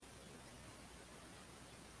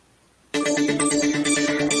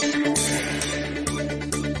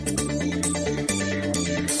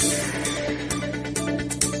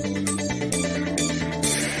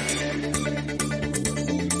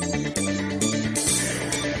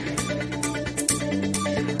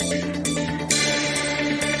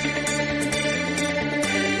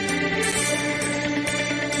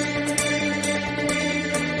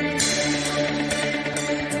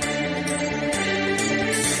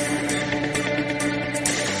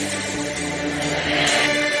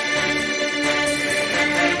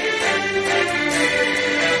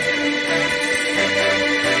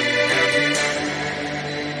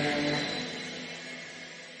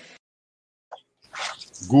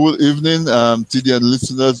Good evening, TDN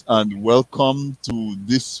listeners, and welcome to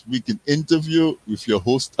this week in interview with your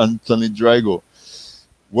host, Anthony Drago.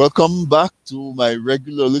 Welcome back to my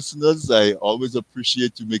regular listeners. I always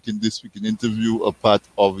appreciate you making this week in interview a part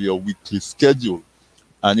of your weekly schedule.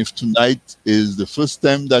 And if tonight is the first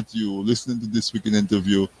time that you're listening to this week in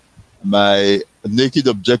interview, my naked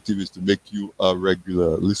objective is to make you a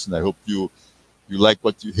regular listener. I hope you like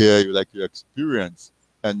what you hear, you like your experience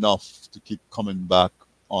enough to keep coming back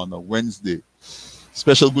on a Wednesday.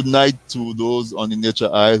 Special good night to those on the Nature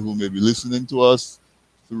Eye who may be listening to us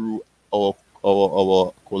through our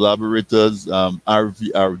collaborators,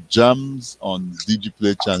 RVR Jams on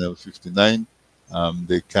DigiPlay Channel 59.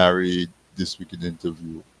 They carried this weekend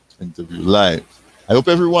interview live. I hope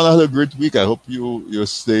everyone had a great week. I hope you're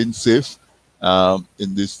staying safe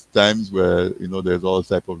in these times where there's all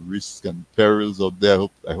type of risks and perils out there.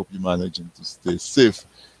 I hope you're managing to stay safe.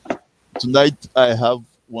 Tonight I have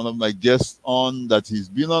one of my guests on that he's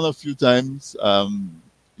been on a few times.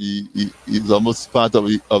 He's almost part of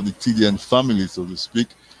the TDN family, so to speak,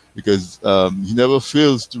 because he never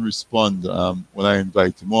fails to respond when I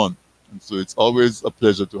invite him on. And so it's always a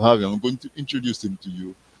pleasure to have him. I'm going to introduce him to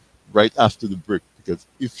you right after the break, because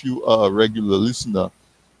if you are a regular listener,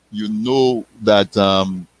 you know that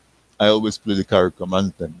I always play the CARICOM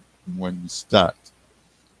anthem when we start.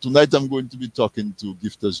 Tonight I'm going to be talking to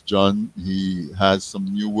Giftas John. He has some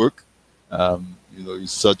new work. He's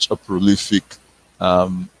such a prolific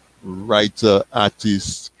writer,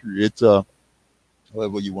 artist, creator,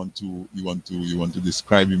 however you want to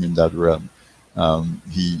describe him in that realm.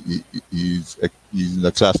 He's in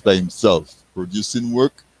a class by himself, producing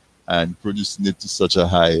work and producing it to such a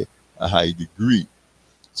high degree.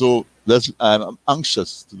 So I'm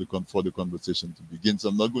anxious for the conversation to begin. So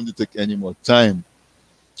I'm not going to take any more time.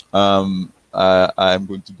 I'm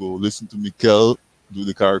going to go listen to Mikel do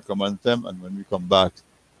the CARICOM anthem, and when we come back,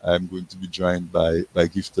 I'm going to be joined by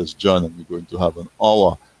Giftas John, and we're going to have an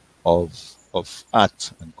hour of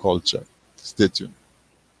art and culture. Stay tuned.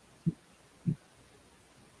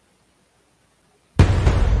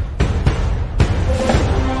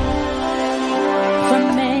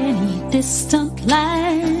 From many distant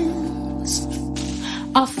lands,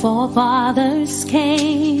 our forefathers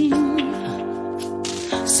came.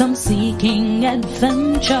 Some seeking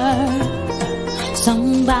adventure,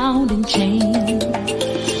 some bound in chains.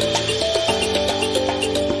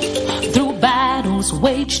 Through battles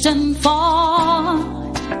waged and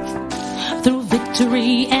fought, through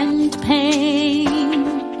victory and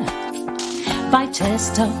pain, by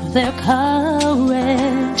test of their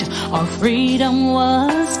courage, our freedom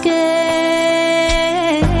was gained.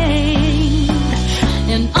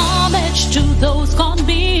 In homage to those gone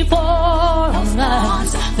before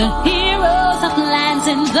us, the heroes of lands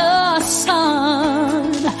in the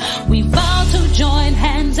sun, we vow to join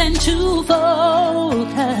hands and to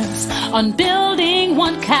focus on building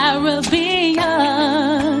one Caribbean.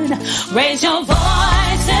 Raise your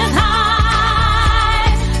voices high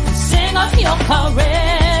and sing of your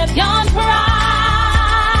Caribbean pride.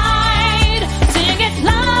 Sing it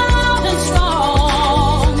loud and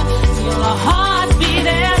strong, feel our hearts beat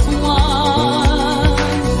as one.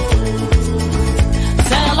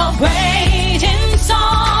 Celebrating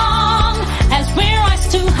song as we rise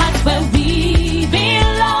to heights where we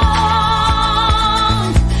belong.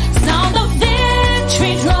 Sound the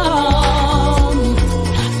victory drum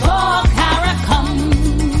for CARICOM.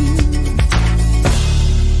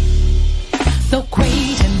 Though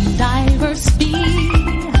great and diverse be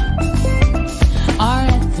our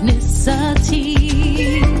ethnicities,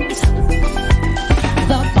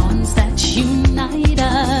 the bonds that unite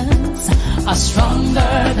us are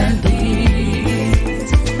stronger than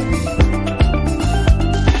these.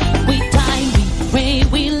 We die, we pray,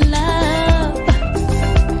 we love,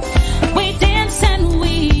 we dance and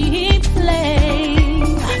we play,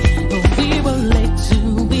 but we relate to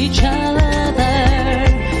each other the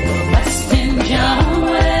West Indian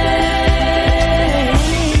way.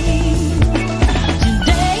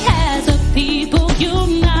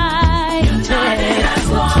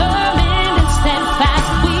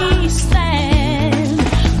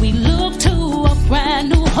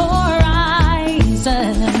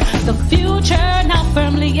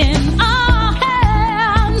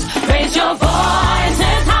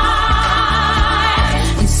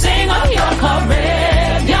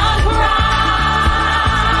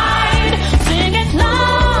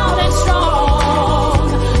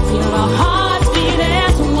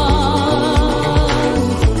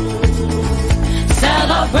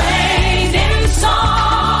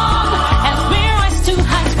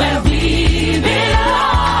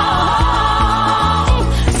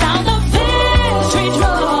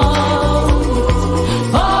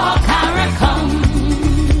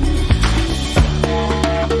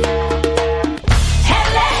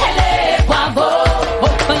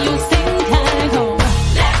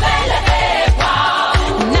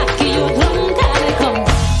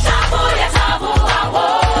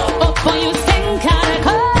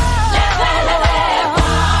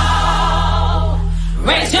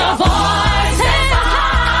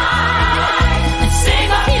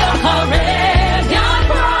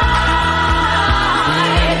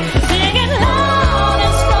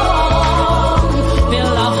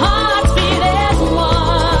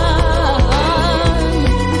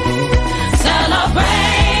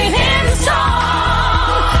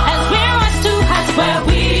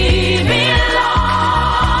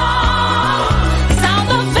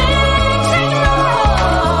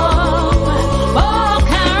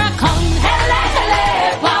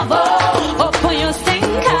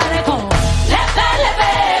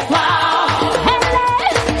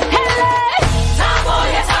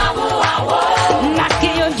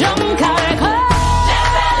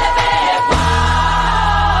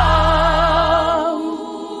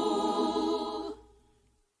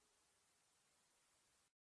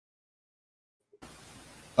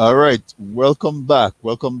 All right, welcome back.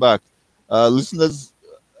 Welcome back. Listeners,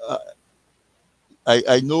 uh,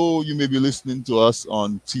 I know you may be listening to us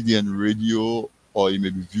on TDN Radio or you may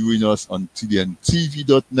be viewing us on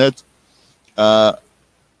tdntv.net uh,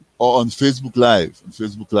 or on Facebook Live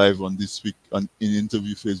on this week on in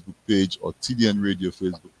interview Facebook page or TDN Radio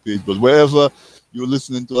Facebook page. But wherever you're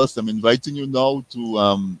listening to us, I'm inviting you now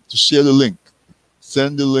to share the link.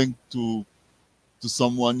 Send the link to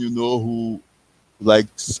someone you know who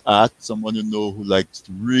likes art, someone you know who likes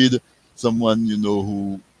to read, someone you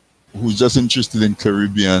know who's just interested in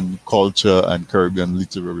Caribbean culture and Caribbean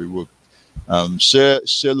literary work. Share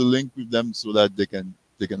the link with them so that they can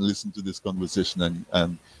listen to this conversation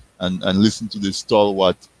and listen to the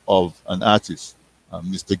stalwart of an artist,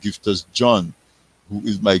 Mr. Giftus John, who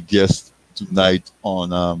is my guest tonight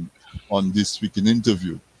on this week in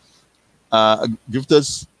interview.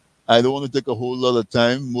 Giftus, I don't want to take a whole lot of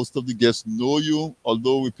time. Most of the guests know you,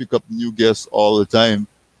 although we pick up new guests all the time,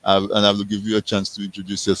 and I will give you a chance to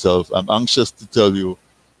introduce yourself. I'm anxious to tell you,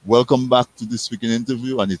 welcome back to this week in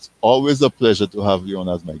interview, and it's always a pleasure to have you on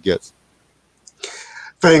as my guest.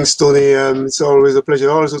 Thanks, Tony. It's always a pleasure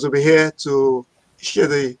also to be here to share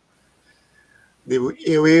the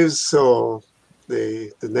airwaves or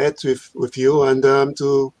the net with you and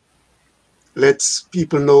to let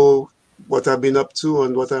people know what I've been up to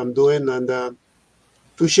and what I'm doing and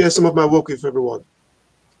to share some of my work with everyone.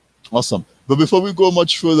 Awesome. But before we go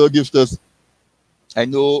much further, Giftus, I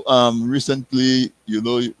know recently,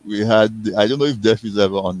 we had, I don't know if death is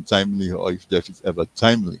ever untimely or if death is ever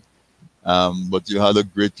timely, but you had a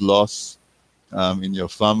great loss in your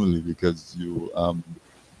family because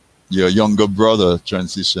your younger brother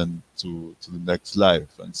transitioned to the next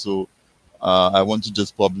life. And so I want to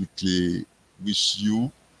just publicly wish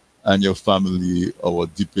you and your family our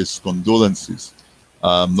deepest condolences,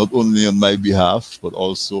 not only on my behalf, but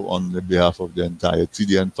also on the behalf of the entire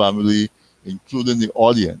TDN family, including the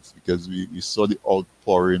audience, because we saw the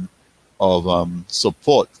outpouring of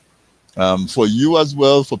support for you as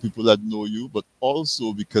well, for people that know you, but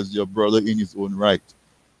also because your brother in his own right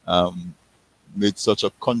made such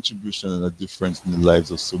a contribution and a difference in the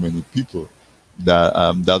lives of so many people that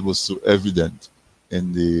that was so evident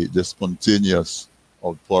in the spontaneous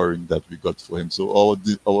outpouring that we got for him. So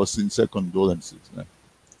our sincere condolences, man.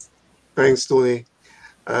 Thanks, Tony.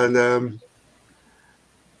 And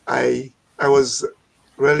I was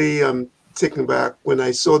really taken back when I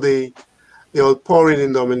saw the outpouring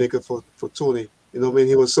in Dominica for Tony. He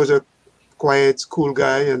was such a quiet, cool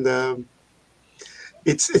guy, and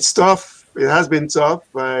it's tough. It has been tough.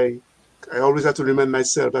 I always have to remind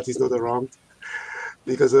myself that he's not around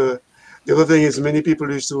because the other thing is many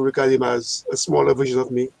people used to regard him as a smaller version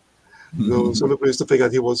of me. Some people used to think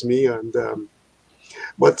that he was me, and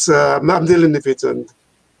but I'm dealing with it and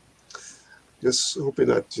just hoping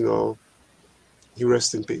that he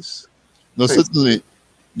rests in peace. No, Thanks. certainly,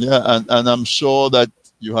 yeah, and I'm sure that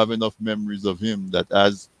you have enough memories of him that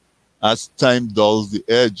as time dulls the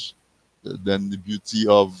edge, then the beauty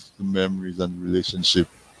of the memories and relationship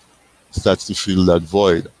starts to fill that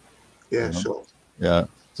void. Yeah, you know? sure. Yeah.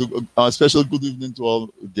 So a special good evening to all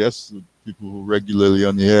guests, people who regularly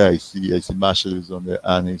on here. I see Marshall is on there,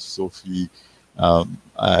 Annie, Sophie.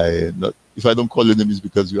 If I don't call your name, it's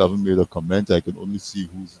because you haven't made a comment. I can only see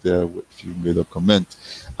who's there if you made a comment.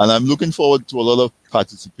 And I'm looking forward to a lot of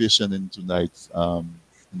participation in tonight's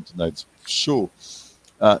show.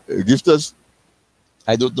 Giftus,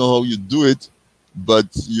 I don't know how you do it, but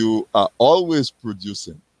you are always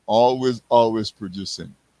producing, always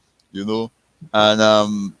producing,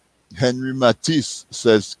 And Henry Matisse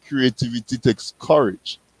says creativity takes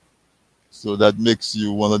courage. So that makes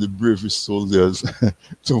you one of the bravest soldiers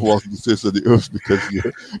to walk the face of the earth because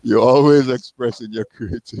you're always expressing your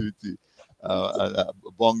creativity and a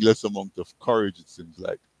boundless amount of courage, it seems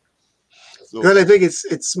like. So, Well, I think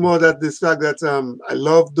it's more that this fact that I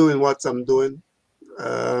love doing what I'm doing,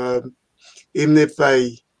 even if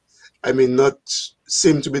I may not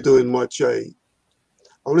seem to be doing much. I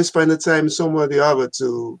always find the time somewhere or the other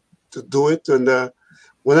to do it, and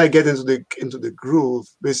when I get into the groove,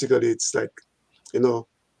 basically it's like,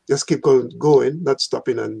 just keep going, not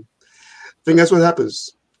stopping, and I think that's what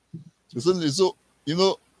happens. certainly, so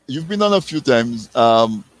you've been on a few times. I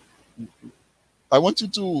want you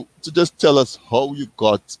to just tell us how you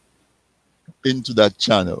got into that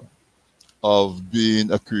channel of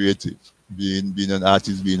being a creative, being an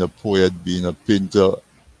artist, being a poet, being a painter,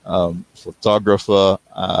 photographer.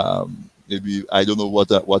 Maybe I don't know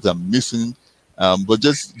what I'm missing, but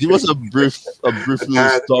just give us a brief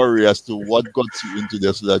little story as to what got you into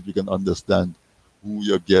there, so that we can understand who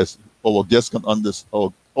our guests can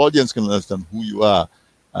understand, audience can understand who you are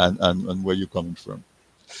and where you're coming from.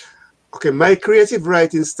 Okay, my creative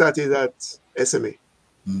writing started at SMA.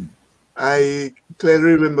 Mm. I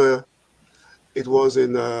clearly remember it was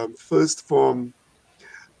in first form,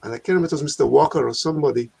 and I can't remember if it was Mr. Walker or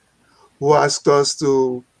somebody who asked us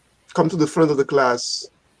to come to the front of the class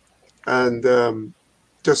and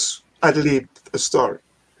just ad-lib a story.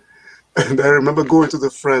 And I remember going to the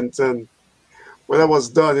front, and when I was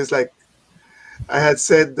done, it's like I had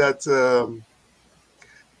said that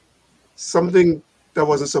something that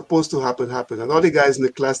wasn't supposed to happen happened, and all the guys in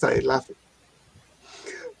the class started laughing.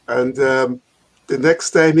 And the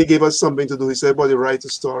next time he gave us something to do, he said, "Everybody write a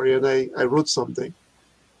story," and I wrote something.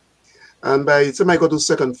 And by the time I got to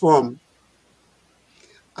second form,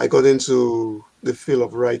 I got into the field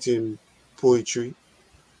of writing poetry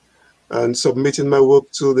and submitting my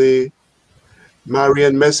work to the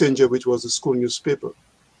Marian Messenger, which was the school newspaper.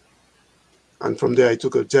 And from there, I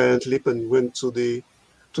took a giant leap and went to the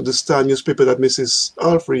Star newspaper that Mrs.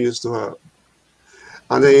 Alfrey used to have.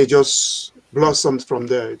 And then it just blossomed from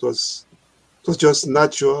there. It was just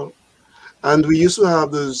natural. And we used to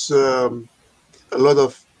have a lot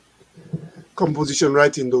of composition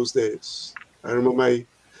writing those days. I remember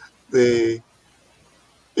the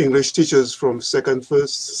English teachers from second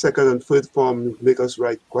and third form would make us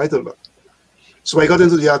write quite a lot. So I got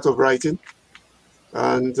into the art of writing,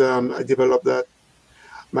 and I developed that.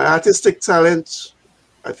 My artistic talent,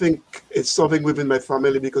 I think it's something within my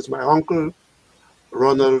family because my uncle,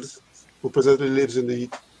 Ronald, who presently lives in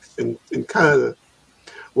Canada,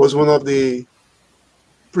 was one of the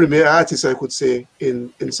premier artists, I could say,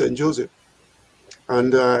 in St. Joseph.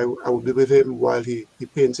 And I would be with him while he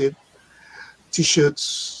painted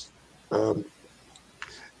T-shirts,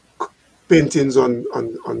 paintings on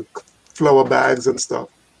flower bags and stuff.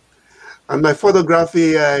 And my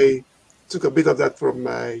photography, I took a bit of that from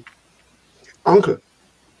my uncle,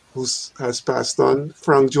 who has passed on,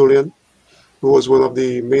 Frank Julian, who was one of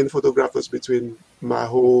the main photographers between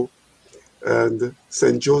Maho and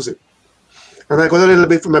St. Joseph. And I got a little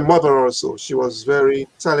bit from my mother also. She was very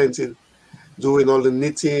talented doing all the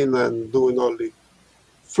knitting and doing all the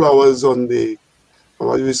flowers on the,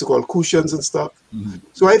 what we used to call cushions and stuff. Mm-hmm.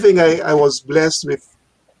 So I think I was blessed with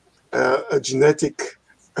a genetic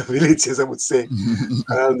ability, as I would say.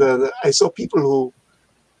 And I saw people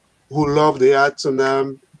who love the arts, and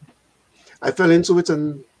I fell into it,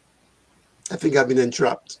 and I think I've been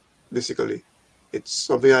entrapped, basically. It's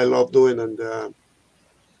something I love doing, and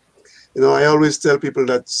I always tell people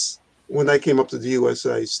that when I came up to the US,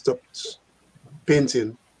 I stopped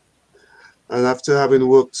painting. And after having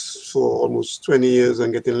worked for almost 20 years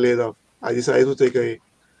and getting laid off, I decided to take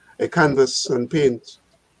a canvas and paint.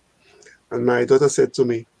 And my daughter said to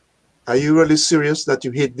me, "Are you really serious that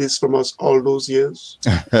you hid this from us all those years?"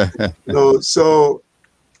 So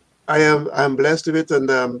I am blessed with it, and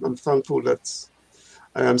I'm thankful that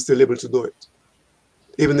I am still able to do it.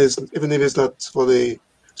 Even if it's not for the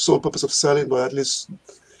sole purpose of selling, but at least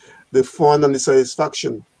the fun and the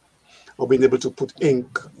satisfaction of being able to put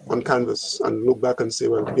ink on canvas and look back and say,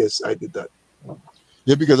 well, yes, I did that.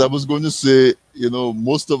 Yeah, because I was going to say,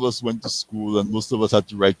 most of us went to school and most of us had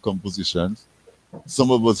to write compositions.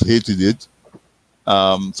 Some of us hated it.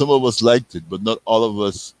 Some of us liked it, but not all of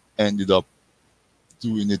us ended up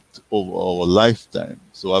doing it over our lifetime.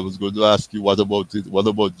 So I was going to ask you, what about it? What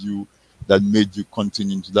about you that made you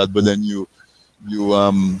continue to that? But then you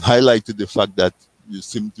highlighted the fact that you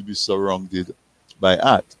seem to be surrounded by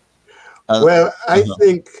art. And, well, I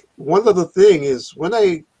think one of the things is when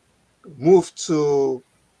I moved to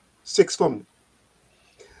sixth form,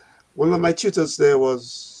 one of my tutors there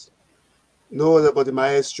was no other but the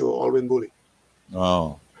maestro, Alwyn Bully.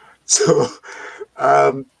 Oh. So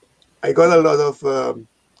I got a lot of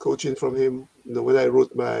coaching from him. When I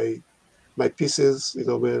wrote my pieces,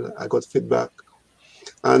 when I got feedback.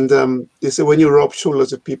 And they say when you rub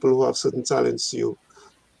shoulders with people who have certain talents, you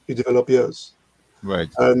develop yours. Right.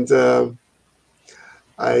 And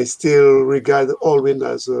I still regard Alwyn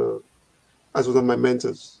as one of my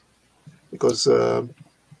mentors, because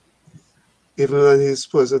even in his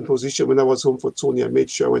present position, when I was home for Tony, I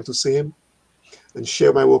made sure I went to see him and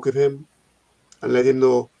share my work with him and let him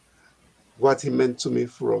know what he meant to me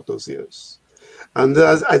throughout those years. And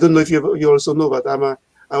I don't know if you also know, but I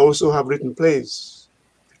also have written plays.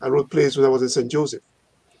 I wrote plays when I was in St. Joseph.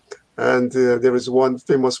 And there is one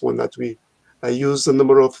famous one that I used a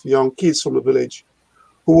number of young kids from the village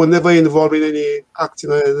who were never involved in any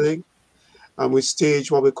acting or anything. And we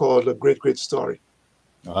staged what we call a great, great story.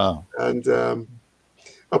 Wow. And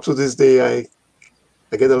up to this day,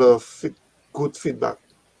 I get a lot of good feedback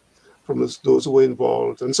from those who were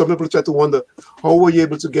involved. And some people try to wonder, how were you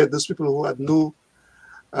able to get those people who had no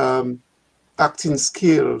acting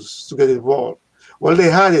skills to get involved? Well, they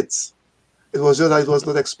had it. It was just that it was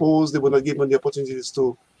not exposed. They were not given the opportunities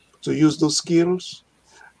to use those skills.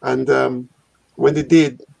 And when they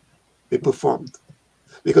did, they performed.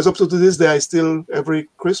 Because up to this day, I still, every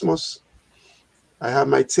Christmas, I have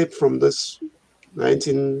my tape from this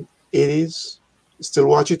 1980s. Still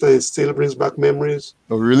watch it, and it still brings back memories.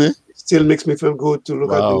 Oh, really? It still makes me feel good to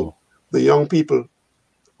look at Wow. the young people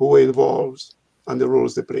who were involved and the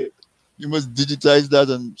roles they played. You must digitize that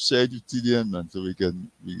and share it with TDN, man, so we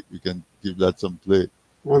can give that some play.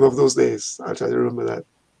 One of those days, I'll try to remember that.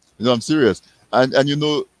 You know, I'm serious. And you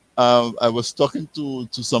know, I was talking to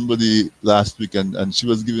somebody last week, and she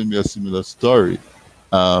was giving me a similar story.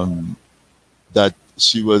 That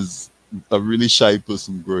she was a really shy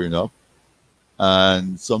person growing up,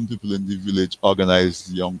 and some people in the village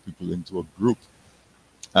organized young people into a group,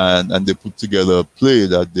 and they put together a play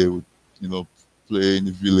that they would, you know, play in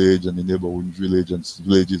the village and the neighborhood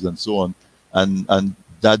villages and so on, and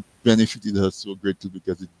that benefited her so greatly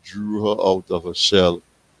because it drew her out of her shell.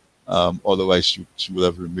 Otherwise, she would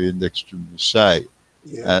have remained extremely shy.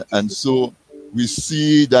 Yeah. And so we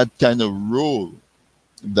see that kind of role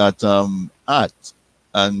that art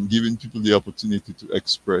and giving people the opportunity to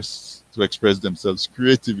express themselves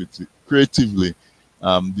creatively,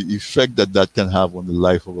 the effect that can have on the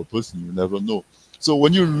life of a person, you never know. So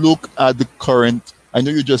when you look at the current, I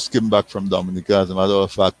know you just came back from Dominica. As a matter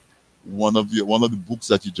of fact, one of the books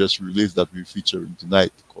that you just released that we're featuring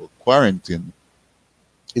tonight, called Quarantine,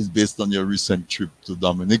 is based on your recent trip to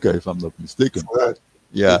Dominica, if I'm not mistaken. Right.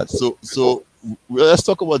 Yeah. So let's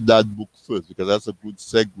talk about that book first, because that's a good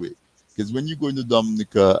segue. Because when you go into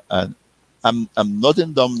Dominica, and I'm not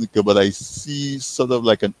in Dominica, but I see sort of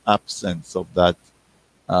like an absence of that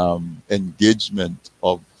engagement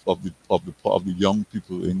of the young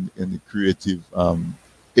people in the creative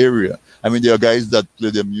area. I mean, there are guys that play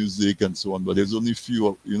their music and so on, but there's only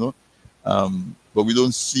few, you know. But we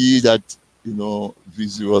don't see that, you know,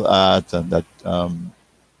 visual art and that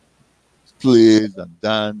plays and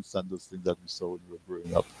dance and those things that we saw when we were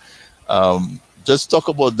growing up. Just talk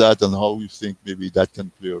about that and how we think maybe that can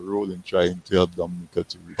play a role in trying to help Dominica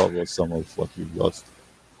to recover some of what we've lost.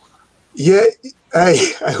 Yeah, I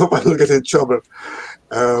hope I don't get in trouble.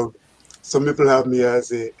 Some people have me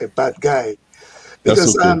as a bad guy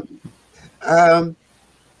That's because okay.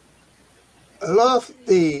 A lot of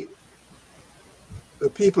the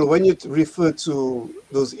people, when you refer to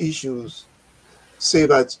those issues, say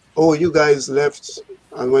that, oh, you guys left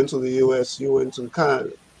and went to the US, you went to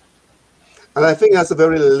Canada. And I think that's a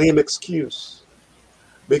very lame excuse,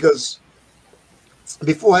 because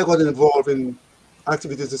before I got involved in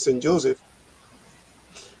activities in St. Joseph,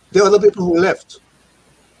 there were other people who left.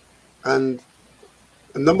 And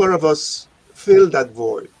a number of us filled that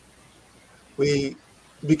void. We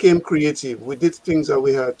became creative. We did things that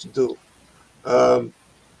we had to do.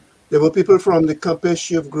 There were people from the Campus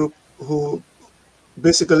Shift group who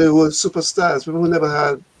basically were superstars, people who never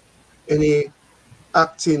had any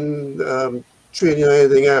acting training or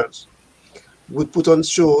anything else. Would put on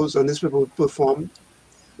shows, and these people would perform.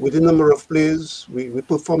 We did a number of plays. We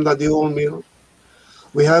performed at the Old Mill.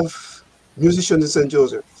 We have musicians in St.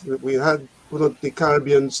 Joseph. We had one of the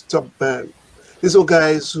Caribbean's top band. These are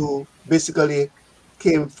guys who basically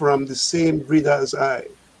came from the same breed as I.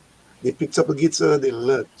 They picked up a guitar, they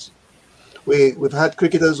learned. We've had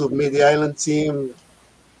cricketers who've made the island team,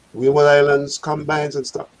 Windward Islands, combines and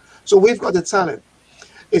stuff. So we've got the talent.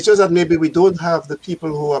 It's just that maybe we don't have the people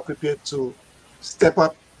who are prepared to step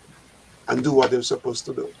up and do what they're supposed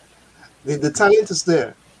to do. The talent is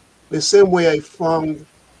there. The same way I found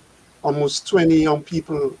almost 20 young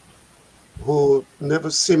people who never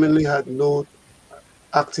seemingly had no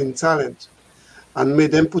acting talent and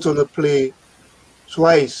made them put on a play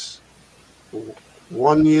twice.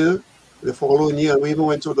 1 year, the following year, we even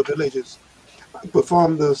went to the villages and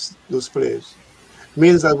performed those plays.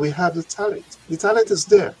 Means that we have the talent. The talent is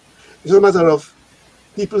there. It's a matter of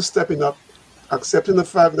people stepping up, accepting the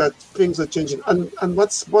fact that things are changing. And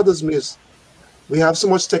what bothers me is we have so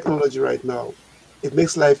much technology right now. It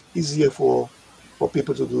makes life easier for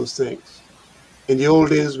people to do things. In the old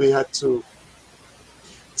days, we had to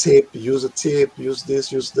use a tape, use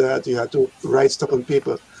this, use that. You had to write stuff on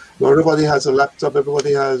paper. Now everybody has a laptop,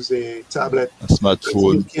 everybody has a tablet. A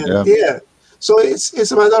smartphone. Yeah. So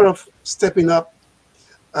it's a matter of stepping up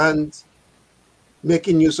and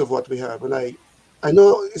making use of what we have. And I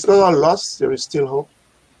know it's not all lost. There is still hope.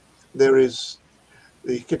 There is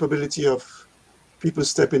the capability of people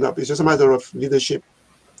stepping up. It's just a matter of leadership,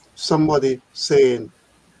 somebody saying,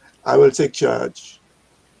 I will take charge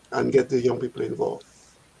and get the young people involved.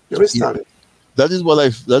 There is Yeah, talent. that is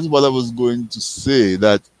what I was going to say.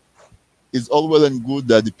 That it's all well and good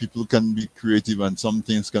that the people can be creative and some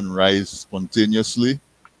things can rise spontaneously,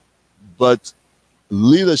 but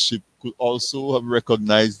leadership could also have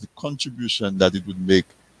recognized the contribution that it would make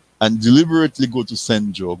and deliberately go to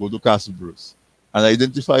St. Joe, go to Castle Bruce, and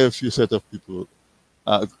identify a few set of people,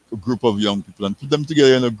 a group of young people, and put them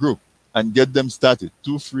together in a group and get them started.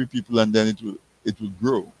 Two, three people, and then it will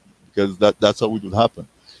grow, because that's how it would happen.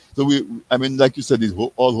 So I mean, like you said,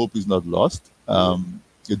 all hope is not lost.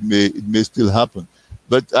 It may still happen,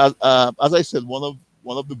 but as I said, one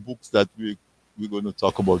of the books that we're going to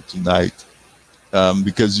talk about tonight,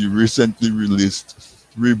 because you recently released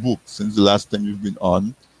 3 books since the last time you've been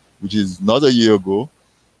on, which is not a year ago.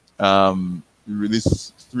 You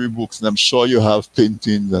released 3 books, and I'm sure you have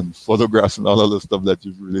paintings and photographs and all other stuff that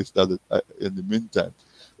you've released in the meantime.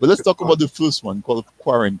 But let's talk about the first one, called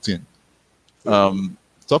Quarantine.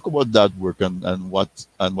 Talk about that work, and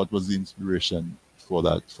what was the inspiration for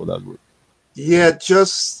that work. Yeah,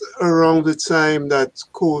 just around the time that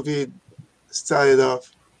COVID started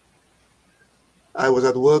off, I was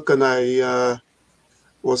at work and I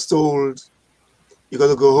was told, you got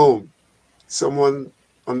to go home. Someone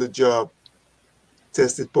on the job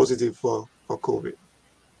tested positive for COVID.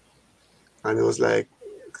 And it was like,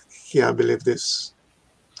 can't believe this.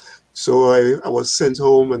 So I was sent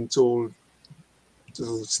home and told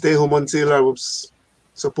to stay home until I was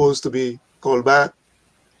supposed to be called back.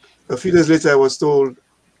 A few days later, I was told,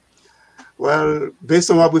 well, based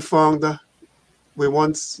on what we found, we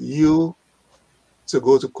want you to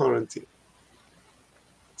go to quarantine.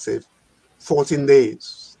 Say 14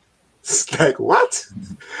 days. It's like, what?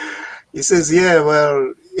 He says, yeah,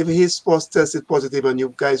 well, if he's supposed to tested positive and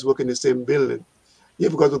you guys work in the same building,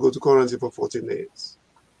 you've got to go to quarantine for 14 days.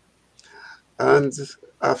 And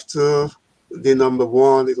after day number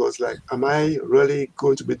 1, it was like, am I really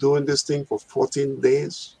going to be doing this thing for 14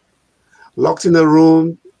 days? Locked in a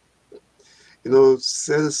room,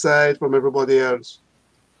 set aside from everybody else.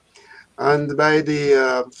 And by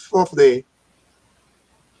the 4th day,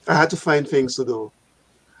 I had to find things to do.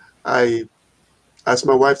 I asked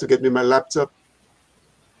my wife to get me my laptop,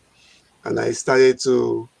 and I started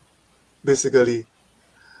to basically,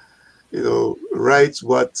 write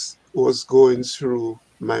what was going through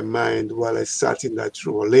my mind while I sat in that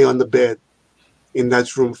room or lay on the bed in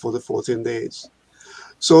that room for the 14 days.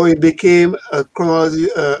 So it became a chronology,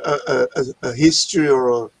 a history,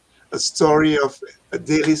 or a story a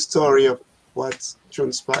daily story of what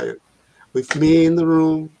transpired with me in the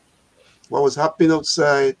room, what was happening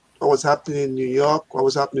outside, what was happening in New York, what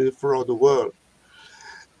was happening throughout the world.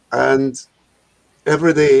 And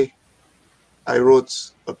every day I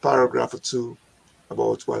wrote a paragraph or 2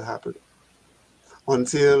 about what happened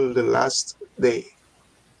until the last day.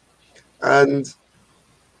 And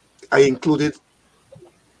I included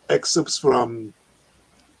excerpts from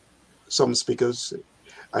some speakers.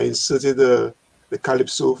 I inserted the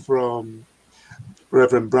Calypso from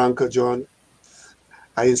Reverend Branca John.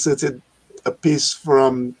 I inserted a piece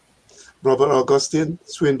from Robert Augustine,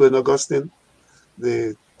 Swinburne Augustine,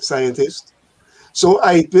 the scientist. So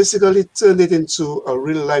I basically turned it into a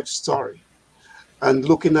real life story and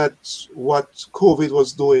looking at what COVID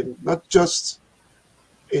was doing, not just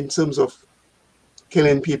in terms of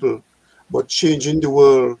killing people, but changing the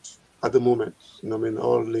world at the moment.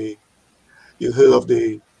 You heard of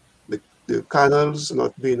the canals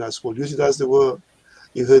not being as polluted as they were.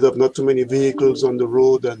 You heard of not too many vehicles on the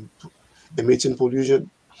road and emitting pollution.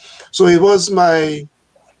 So it was my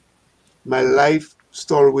life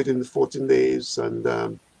story within the 14 days,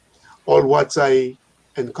 and all what I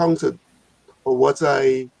encountered or what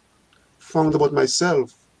I found about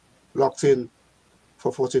myself locked in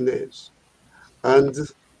for 14 days. And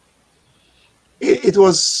it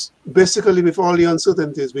was basically with all the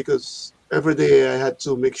uncertainties, because every day I had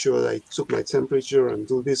to make sure I took my temperature and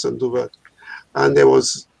do this and do that. And there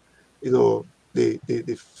was,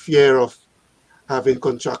 the fear of having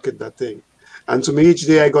contracted that thing. And to me, each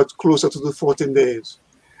day I got closer to the 14 days,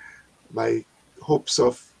 my hopes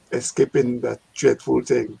of escaping that dreadful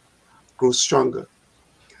thing grew stronger.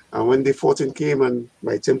 And when day 14 came and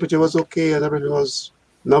my temperature was okay and everything was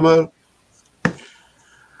normal,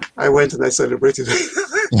 I went and I celebrated. It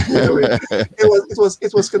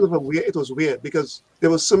was kind of it was weird because there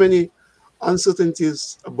was so many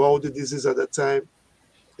uncertainties about the disease at that time.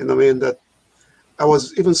 That I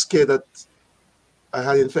was even scared that I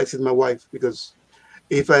had infected my wife, because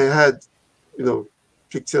if I had,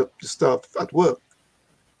 picked up the stuff at work,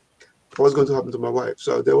 what's going to happen to my wife.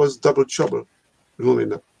 So there was double trouble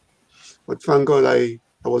looming up. But thank God I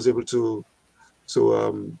was able to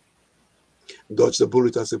dodge the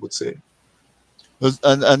bullet, as they would say.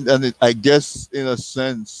 I guess in a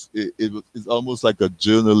sense it's almost like a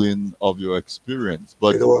journaling of your experience,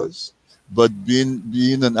 It was. but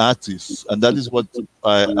being an artist, and that is what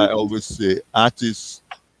I always say, artists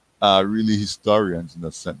are really historians in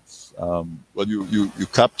a sense. But you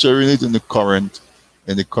capturing it in the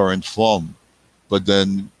current form, but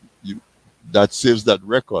then you that saves that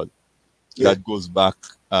record Yeah. that goes back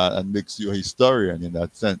and makes you a historian in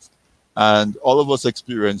that sense. And all of us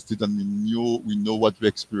experienced it, and we know what we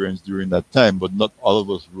experienced during that time, but not all of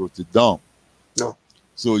us wrote it down. No.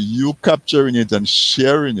 So you capturing it and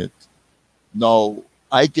sharing it. Now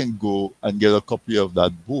I can go and get a copy of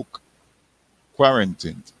that book,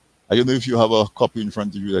 Quarantined. I don't know if you have a copy in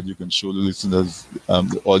front of you that you can show the listeners,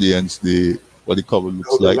 the audience, what the cover looks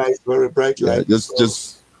Oh, the like. light, very bright Yeah, light.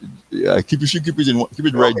 just yeah, keep it keep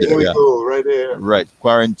it right Okay, there. here we Yeah, go, right there. right.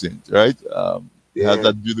 Quarantined, right? It has Yeah.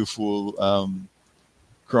 that beautiful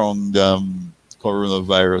crowned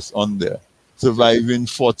coronavirus on there. Surviving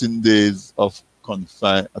 14 days of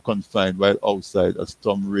confined while outside a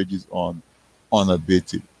storm rages on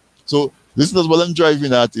unabated. So, listeners, what I'm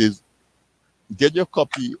driving at is get your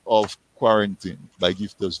copy of Quarantine by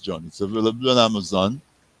Gifters John. It's available on Amazon.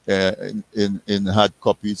 In hard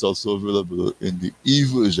copy, it's also available in the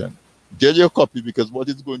e-version. Get your copy, because what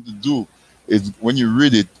it's going to do is when you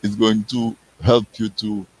read it, it's going to help you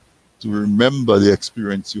to remember the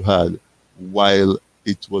experience you had while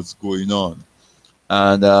it was going on.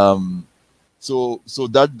 And so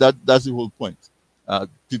that's the whole point.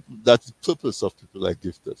 People, that's the purpose of people like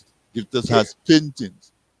Gifters. Gifters Yeah. has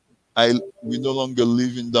paintings. We no longer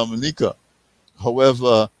live in Dominica.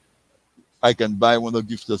 However, I can buy one of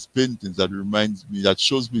Gifters paintings that reminds me, that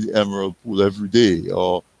shows me the Emerald Pool every day,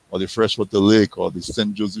 or the Freshwater Lake, or the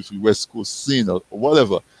St. Joseph West Coast scene, or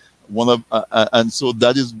whatever. And so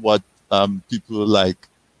that is what people like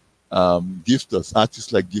Gifters,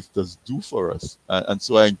 artists like Gifters, do for us. And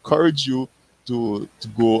so I encourage you to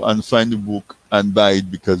go and find the book and buy it,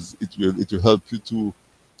 because it will help you to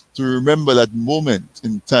remember that moment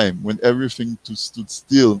in time when everything stood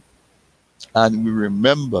still, and we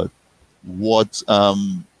remembered what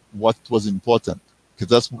was important,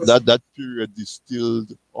 because that period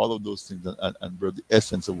distilled all of those things, and brought the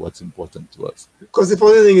essence of what's important to us. Because the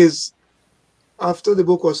funny thing is, after the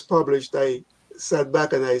book was published, I sat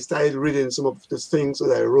back and I started reading some of the things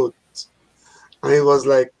that I wrote. And it was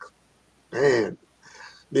like, man,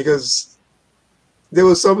 because there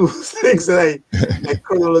were some things that I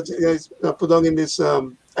chronologically I put on in this,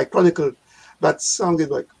 I chronicled, that sounded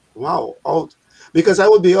like, wow, out. Because I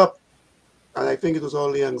would be up, and I think it was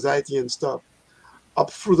all the anxiety and stuff,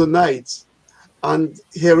 up through the night, and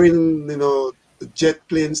hearing, the jet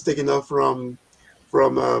planes taking off from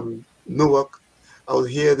Newark. I would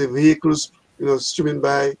hear the vehicles, streaming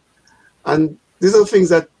by. And these are things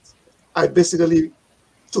that I basically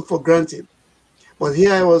took for granted. But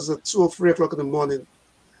here I was at 2 or 3 o'clock in the morning,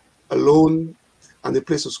 alone, and the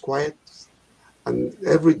place was quiet. And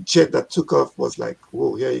every jet that took off was like,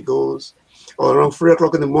 whoa, here he goes. Or around 3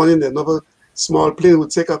 o'clock in the morning, another small plane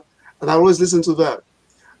would take up. And I always listened to that.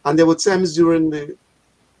 And there were times during the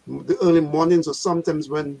early mornings, or sometimes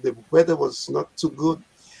when the weather was not too good,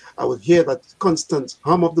 I would hear that constant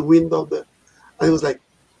hum of the wind out there. And it was like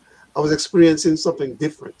I was experiencing something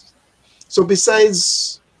different. So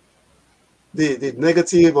besides the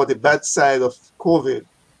negative or the bad side of COVID,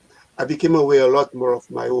 I became aware a lot more of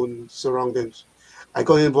my own surroundings. I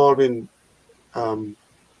got involved in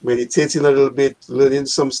meditating a little bit, learning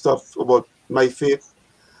some stuff about my faith.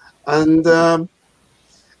 And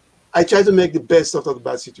I tried to make the best out of the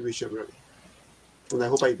bad situation, really. And I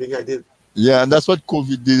think I did. Yeah, and that's what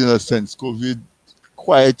COVID did in a sense. COVID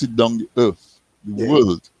quieted down the earth, the Yeah.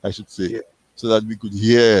 world, I should say, Yeah. so that we could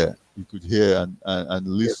hear and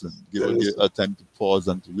listen, Yes, give a time to pause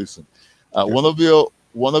and to listen. Yeah.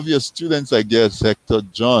 One of your students, I guess, Hector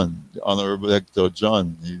John, the Honorable Hector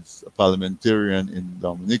John, he's a parliamentarian in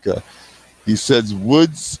Dominica. He says,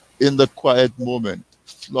 "Words in the quiet moment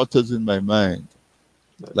flutters in my mind,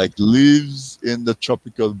 like leaves in the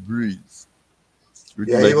tropical breeze."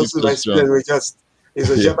 Written Yeah, by he was Gifted my John. student. He's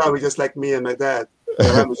a Yeah. Jabawi just like me and my dad.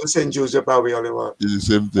 I'm just St. Jude's Jabawi, Oliver. It's the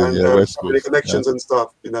same thing, And yeah, West family Coast. connections and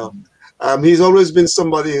stuff, He's always been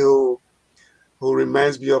somebody who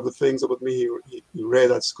reminds me of the things about me he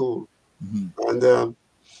read at school. Mhm. And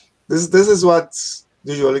this is what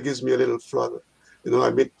usually gives me a little flutter. I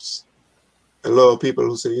meet a lot of people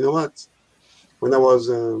who say, you know what, when I was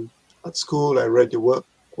at school, I read your work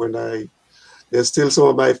there's still some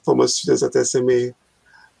of my former students at SMA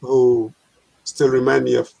who still remind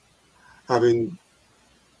me of having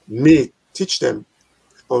me teach them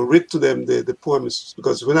or read to them the poems,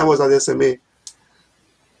 because when I was at SMA,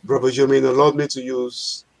 Brother Jermaine allowed me to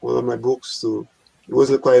use one of my books it was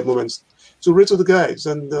in the quiet moments, to read to the guys.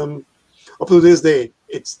 And up to this day,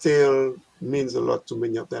 it still means a lot to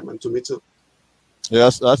many of them and to me too.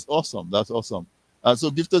 Yes, that's awesome. That's awesome. So,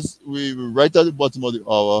 Gifters, we're right at the bottom of the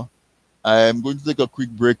hour. I am going to take a quick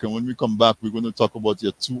break, and when we come back, we're going to talk about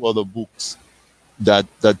your two other books that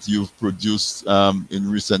you've produced in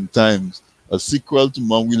recent times. A sequel to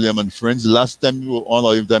Mount William and Friends. Last time we were on,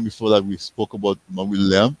 or even time before that, we spoke about Mount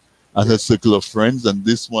William and her circle of friends, and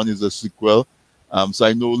this one is a sequel. So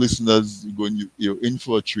I know listeners, you're in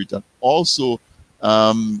for a treat. And also,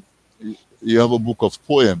 you have a book of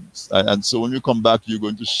poems. And so when you come back, you're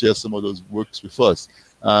going to share some of those works with us.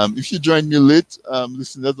 If you join me late,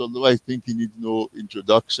 listeners, although I think you need no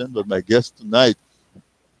introduction, but my guest tonight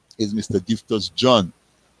is Mr. Gifters John,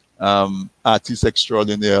 artist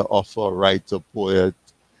extraordinaire, author, writer, poet,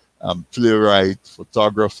 playwright,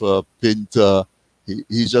 photographer, painter.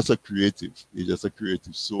 He's just a creative. He's just a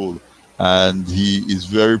creative soul. And he is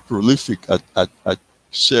very prolific at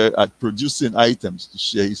producing items to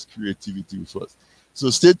share his creativity with us.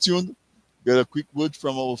 So stay tuned. Get a quick word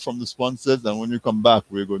from the sponsors, and when you come back,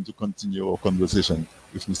 we're going to continue our conversation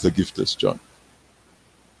with Mr. Gifters John.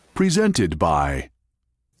 Presented by...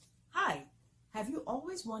 Hi, have you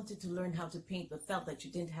always wanted to learn how to paint but felt that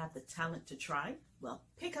you didn't have the talent to try? Well,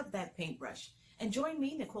 pick up that paintbrush and join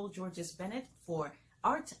me, Nicole Georges Bennett, for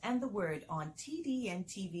Art and the Word on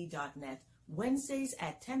tdntv.net, Wednesdays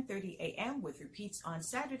at 10:30 a.m. with repeats on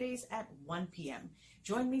Saturdays at 1 p.m.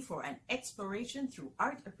 Join me for an exploration through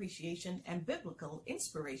art appreciation and biblical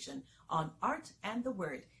inspiration on Art and the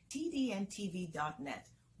Word, tdntv.net,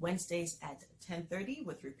 Wednesdays at 10:30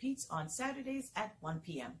 with repeats on Saturdays at 1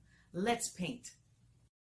 p.m. Let's paint.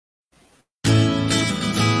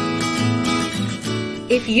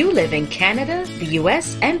 If you live in Canada, the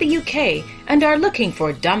US, and the UK and are looking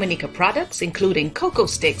for Dominica products including cocoa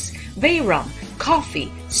sticks, bay rum,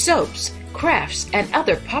 coffee, soaps, crafts, and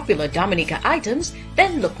other popular Dominica items,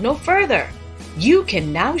 then look no further. You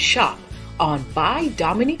can now shop on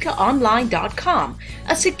BuyDominicaOnline.com,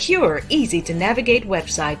 a secure, easy-to-navigate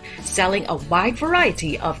website selling a wide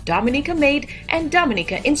variety of Dominica-made and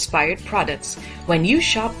Dominica-inspired products. When you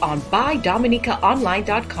shop on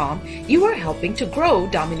BuyDominicaOnline.com, you are helping to grow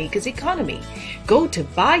Dominica's economy. Go to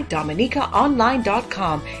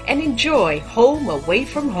BuyDominicaOnline.com and enjoy home away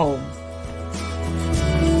from home.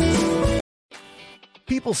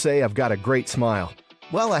 People say I've got a great smile.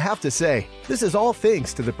 Well, I have to say, this is all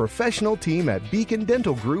thanks to the professional team at Beacon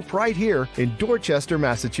Dental Group right here in Dorchester,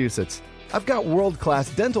 Massachusetts. I've got world-class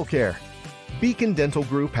dental care. Beacon Dental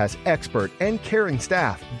Group has expert and caring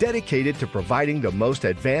staff dedicated to providing the most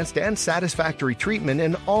advanced and satisfactory treatment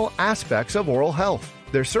in all aspects of oral health.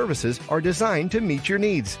 Their services are designed to meet your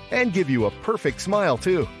needs and give you a perfect smile,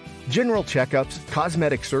 too. General checkups,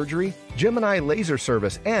 cosmetic surgery, Gemini laser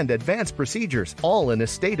service, and advanced procedures, all in a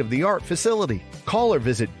state-of-the-art facility. Call or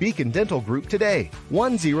visit Beacon Dental Group today,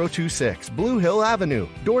 1026 Blue Hill Avenue,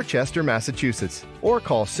 Dorchester, Massachusetts, or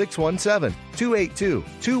call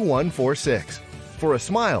 617-282-2146 for a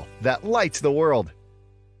smile that lights the world.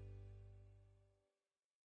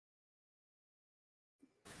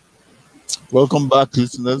 Welcome back,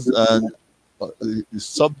 listeners. And the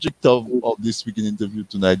subject of this weekend interview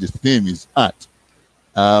tonight, the theme is art.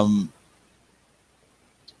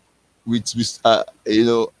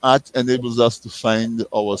 Art enables us to find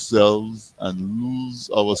ourselves and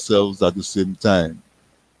lose ourselves at the same time.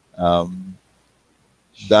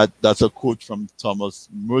 That's a quote from Thomas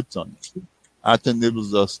Merton. Art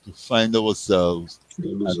enables us to find ourselves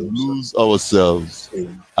and lose ourselves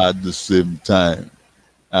at the same time.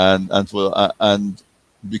 And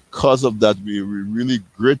because of that, we're really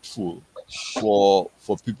grateful for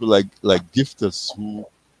people like gifters who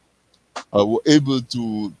were able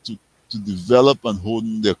to develop and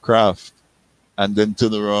hone their craft and then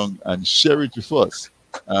turn around and share it with us.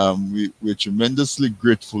 We're tremendously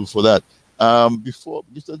grateful for that. Before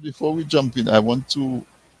we jump in,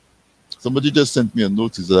 somebody just sent me a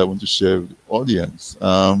notice that I want to share with the audience.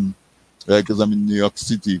 Because I'm in New York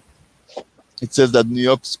City. It says that New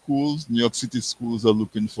York City schools are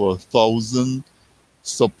looking for 1,000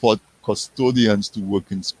 support custodians to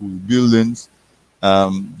work in school buildings.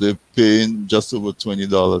 They're paying just over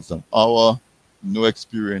 $20 an hour. No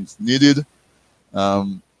experience needed.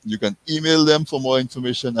 You can email them for more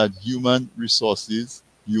information at human resources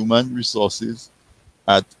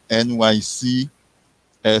at nyc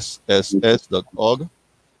nycsss.org.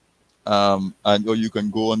 And or you can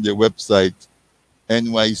go on their website,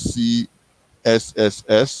 nycsss.org.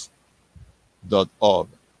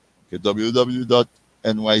 Okay,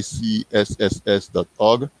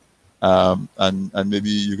 www.nycsss.org. And maybe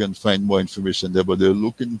you can find more information there. But they're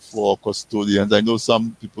looking for custodians. I know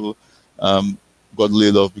some people got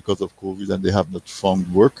laid off because of COVID and they have not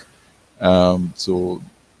found work. So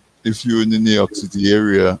if you're in the New York City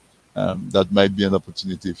area, that might be an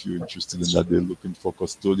opportunity if you're interested in that. They're looking for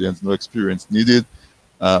custodians, no experience needed,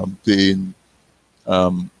 paying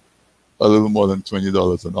a little more than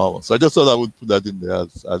 $20 an hour. So I just thought I would put that in there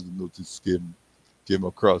as the notice came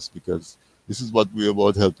across, because this is what we're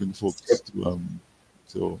about, helping folks to,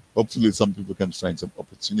 so hopefully some people can find some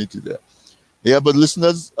opportunity there. Yeah, but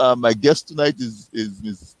listeners, my guest tonight is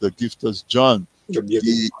Mr. Giftus John.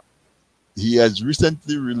 He has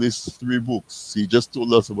recently released 3 books. He just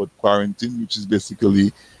told us about Quarantine, which is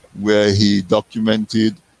basically where he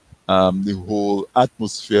documented the whole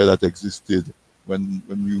atmosphere that existed when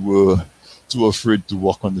we were too afraid to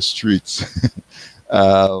walk on the streets.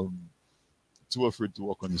 Too afraid to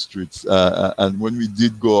walk on the streets. And when we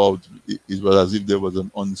did go out, it was as if there was an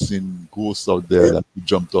unseen ghost out there that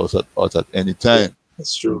jumped us at any time.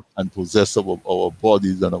 That's true. And possess our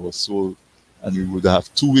bodies and our soul. And we would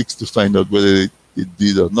have 2 weeks to find out whether it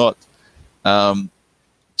did or not. 2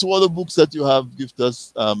 other books that you have,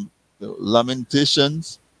 Giftus,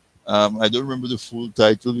 Lamentations. I don't remember the full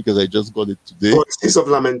title because I just got it today. Voices of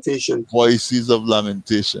Lamentation. Voices of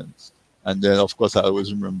Lamentations. And then, of course, I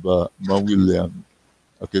always remember William.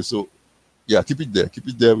 Okay, so, yeah, keep it there. Keep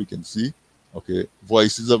it there, we can see. Okay,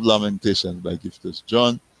 Voices of Lamentations by Giftus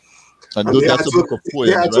John. And that's a book of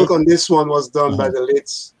poems, the artwork on this one was done by the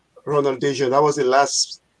late Ronald Deja. That was the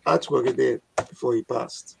last artwork he did before he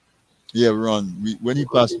passed. Yeah, Ron. When he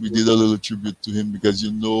passed, we did a little tribute to him because,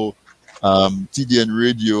 TDN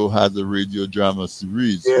Radio has a radio drama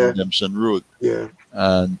series, Redemption Road. Yeah.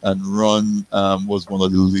 And Ron was one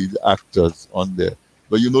of the lead actors on there.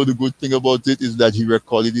 But the good thing about it is that he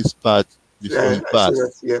recorded his part before he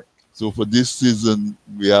passed. Yeah. So for this season,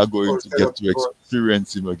 we are going to get to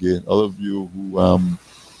experience him again. All of you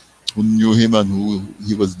who knew him and who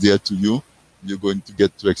he was dear to you, you're going to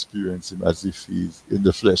get to experience him as if he's in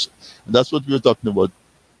the flesh. And that's what we were talking about,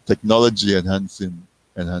 technology enhancing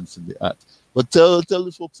the art. But tell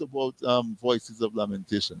the folks about Voices of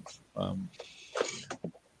Lamentations.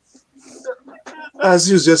 As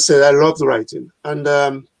you just said, I love writing. And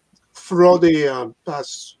throughout the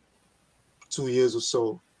past 2 years or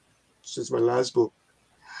so, since my last book,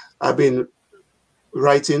 I've been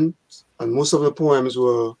writing, and most of the poems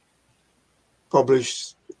were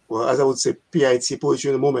published, well, as I would say, PIT, Poetry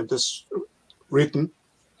in the Moment, just written,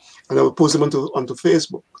 and I would post them onto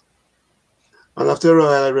Facebook. And after a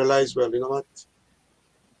while, I realized, well, you know what?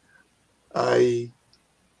 I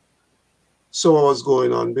saw what was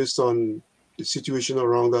going on based on the situation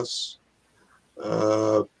around us.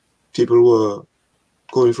 People were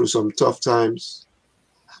going through some tough times.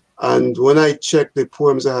 And when I checked the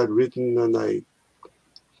poems I had written and I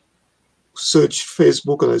searched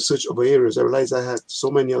Facebook and I searched other areas, I realized I had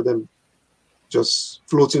so many of them just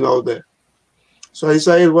floating out there. So I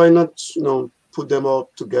decided, why not, put them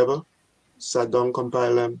all together, sat down,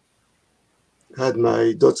 compile them, had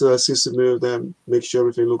my daughter assist me with them, make sure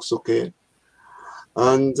everything looks okay.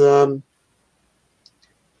 And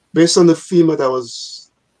based on the theme that I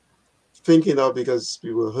was thinking of, because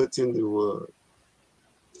we were hurting,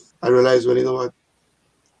 I realized, well, you know what?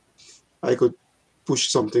 I could push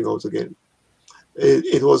something out again.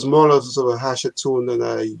 It was more of sort of a harsher tone than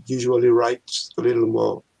I usually write, a little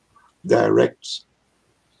more direct.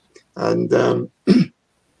 And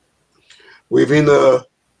within a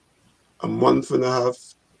month and a half,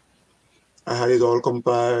 I had it all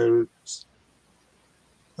compiled,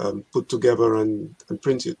 put together and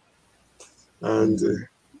printed. And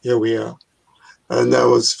here we are. And I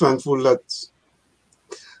was thankful that,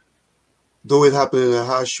 though it happened in a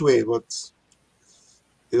harsh way, but,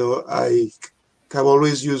 I have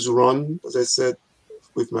always used Ron, as I said,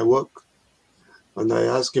 with my work. And I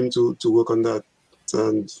asked him to work on that.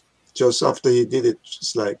 And just after he did it,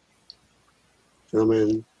 just like,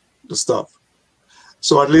 the stuff.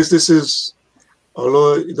 So at least this is,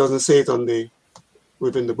 although it doesn't say it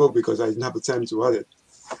within the book because I didn't have the time to add it,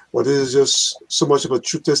 but it is just so much of a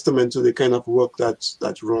true testament to the kind of work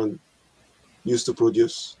that Ron used to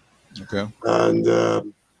produce. Okay. And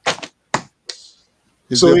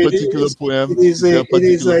is there a particular poem? Is there a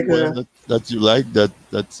particular poem that you like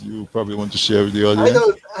that you probably want to share with the audience?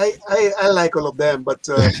 I like all of them, but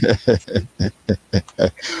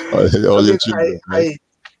all your children, right?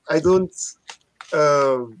 I don't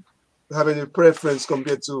have any preference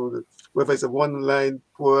compared to whether it's a 1-line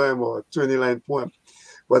poem or a 20-line poem,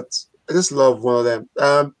 but I just love one of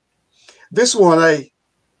them. This one, I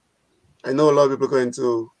know a lot of people are going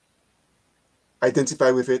to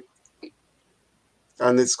identify with it,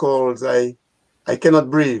 and it's called I Cannot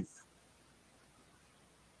Breathe.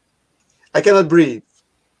 I cannot breathe.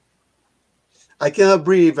 I cannot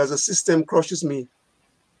breathe as the system crushes me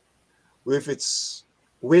with its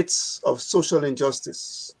weights of social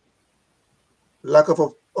injustice, lack of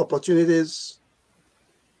opportunities,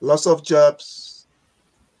 loss of jobs,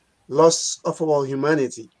 loss of our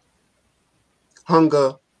humanity,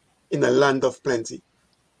 hunger in a land of plenty.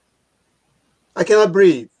 I cannot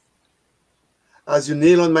breathe as you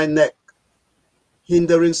nail on my neck,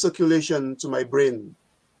 hindering circulation to my brain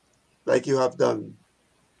like you have done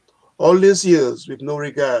all these years with no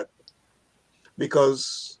regard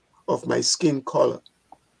because of my skin color,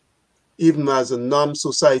 even as a numb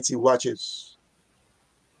society watches,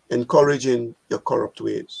 encouraging your corrupt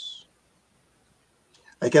ways.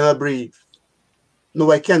 I cannot breathe.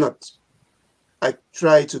 No, I cannot. I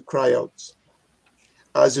try to cry out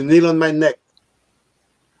as you kneel on my neck,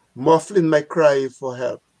 muffling my cry for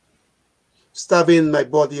help, starving my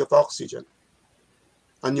body of oxygen,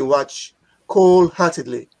 and you watch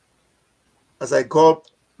cold-heartedly as I gulp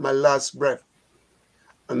my last breath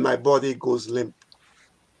and my body goes limp.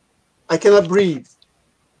 I cannot breathe.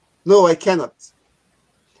 No, I cannot.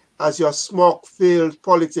 As your smoke-filled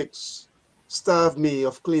politics starve me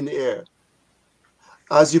of clean air,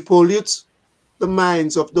 as you pollute the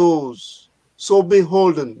minds of those so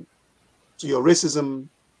beholden to your racism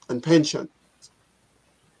and pension,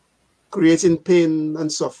 creating pain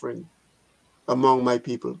and suffering among my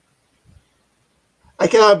people. I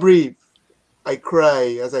cannot breathe. I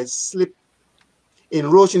cry as I slip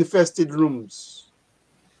in roach-infested rooms,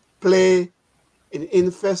 play in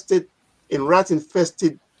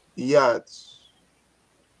rat-infested yards.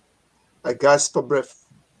 I gasp for breath,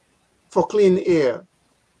 for clean air,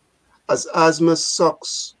 as asthma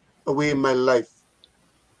sucks away my life,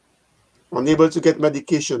 unable to get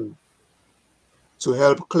medication to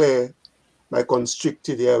help clear my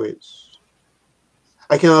constricted airways.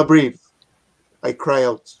 I cannot breathe. I cry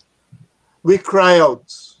out. We cry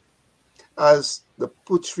out as the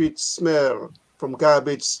putrid smell from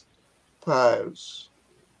garbage piles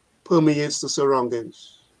permeates the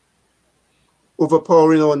surroundings,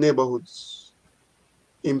 overpowering our neighborhoods,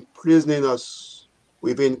 imprisoning us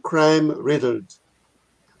within crime-riddled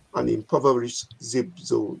and impoverished zip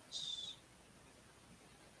zones.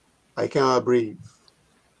 I cannot breathe.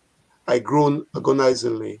 I groan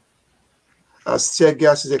agonizingly as tear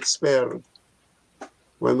gas is expelled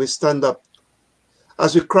when we stand up,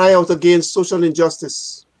 as we cry out against social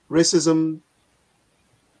injustice, racism,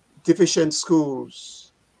 deficient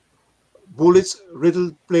schools,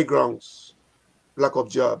 bullet-riddled playgrounds, lack of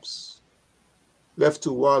jobs, left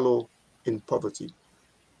to wallow in poverty.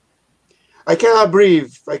 I cannot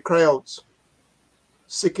breathe. I cry out,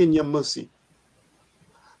 seeking your mercy,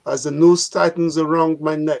 as the noose tightens around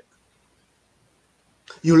my neck.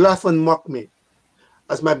 You laugh and mock me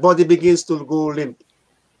as my body begins to go limp,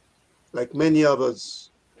 like many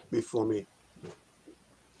others before me.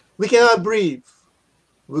 We cannot breathe.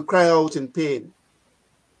 We cry out in pain.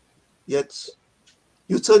 Yet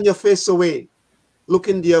you turn your face away,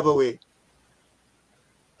 looking the other way,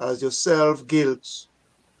 as your self-guilt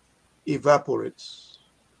evaporates.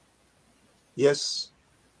 Yes,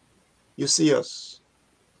 you see us,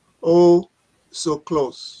 oh, so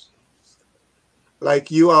close,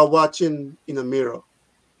 like you are watching in a mirror,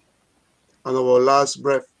 and our last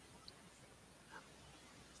breath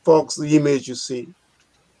fogs the image you see,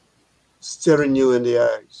 staring you in the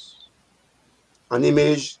eyes, an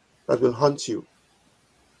image that will haunt you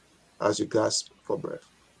as you gasp for breath.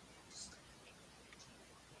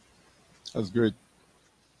 That's great.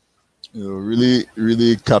 Really,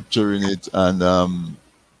 really capturing it, and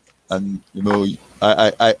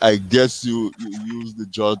I guess you used the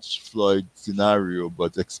George Floyd scenario,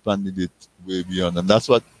 but expanded it way beyond, and that's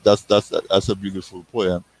a beautiful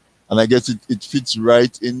poem, and I guess it fits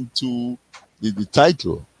right into the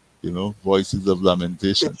title, Voices of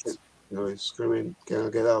Lamentation. It's screaming, can I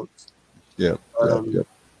get out? Yeah, yeah.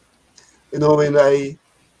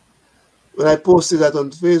 When I posted that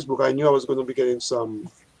on Facebook, I knew I was going to be getting some,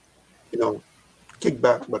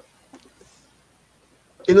 kickback. But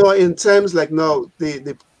in times like now,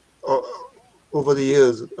 over the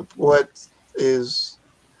years, a poet is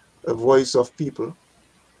a voice of people.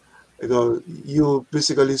 You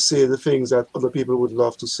basically say the things that other people would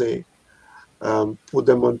love to say, put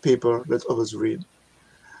them on paper, let others read.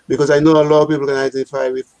 because I know a lot of people can identify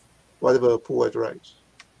with whatever a poet writes.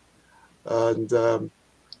 And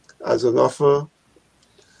as an author,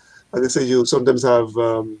 as I say, you sometimes have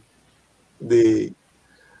the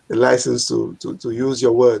license to use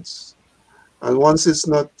your words. And once it's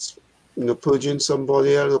not, purging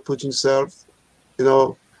somebody else or purging self,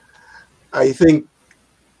 I think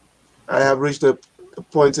I have reached a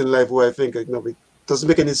point in life where I think, it doesn't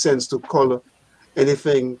make any sense to color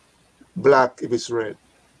anything black if it's red,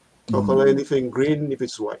 or color anything green if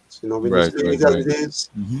it's white. When Right, it's right, as right. it is,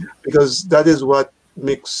 because that is what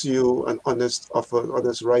makes you an honest author,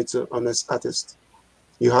 honest writer, honest artist.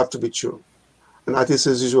 You have to be true. An artist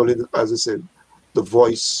is usually, as I said, the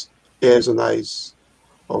voice, ears, and eyes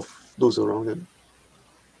of those around him.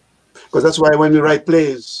 Because that's why when we write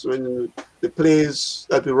plays, when the plays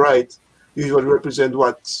that we write usually represent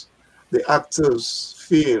what the actors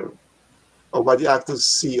feel, or what the actors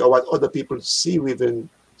see, or what other people see within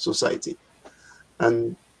society.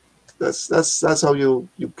 And that's how you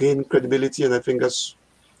gain credibility, and I think that's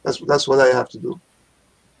what I have to do.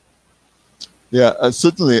 Yeah,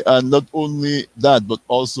 certainly. And not only that, but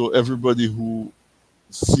also everybody who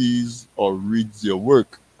sees or reads your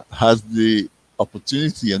work has the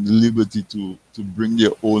opportunity and the liberty to bring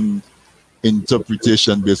their own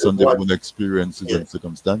interpretation based on their What- own experiences Yeah. and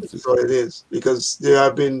circumstances. So it is, because there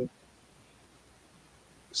have been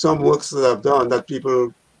some works that I've done that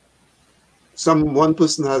one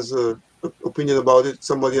person has an opinion about it,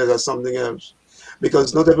 somebody else has something else,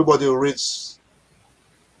 because not everybody who reads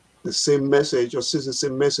the same message or sees the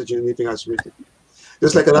same message in anything that's written.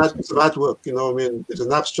 Just like it's an artwork, it's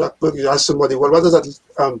an abstract book. You ask somebody, well, what does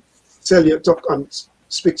that tell you,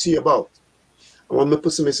 speak to you about? And one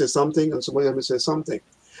person may say something, and somebody else may say something,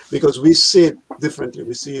 because we see it differently.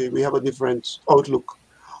 We have a different outlook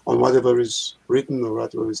on whatever is written or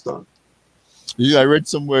whatever is done. Yeah, I read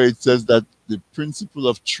somewhere it says that the principle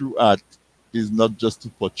of true art is not just to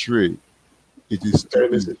portray, it is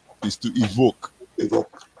to evoke.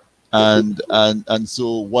 And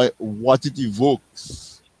so what it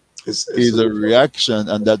evokes is a reaction,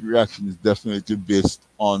 and that reaction is definitely based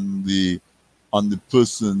on the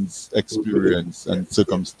person's experience and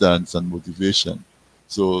circumstance and motivation.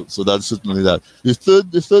 So that's certainly that. The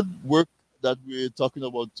third work that we're talking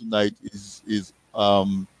about tonight is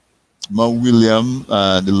Mount William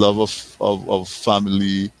and the love of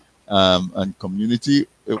family and community.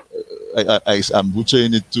 I'm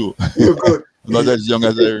butchering it too. You're good. I'm not as young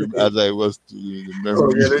as I was to the memory.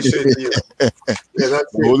 Oh, yeah, let's show it to you. Yeah,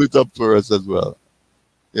 that's it. Hold it up for us as well.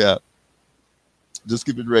 Yeah. Just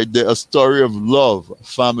keep it right there. A story of love,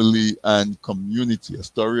 family, and community. A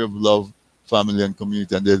story of love, family, and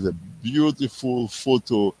community. And there's a beautiful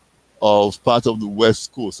photo of part of the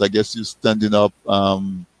West Coast. I guess you're standing up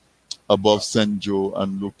above St. Joe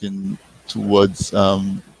and looking towards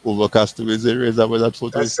over Castaways area. Is that where that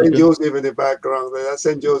photo That's is? St. Joseph in the background. That's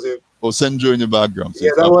St. Joseph. Oh, St. Joe in the background. So Yeah,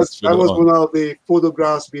 it's that was further on. one of the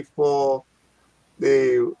photographs before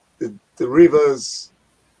the rivers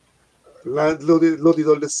loaded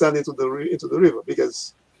all the sand into the river,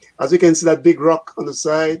 because as you can see that big rock on the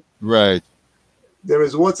side, Right. there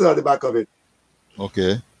is water at the back of it.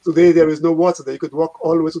 Okay. Today there is no water there. You could walk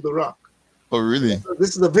all the way to the rock. Oh, really? So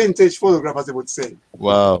this is a vintage photograph, as they would say.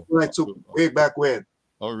 Wow. I took way back when.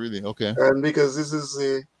 Oh, really? Okay. And because this is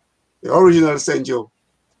the original St. Joe.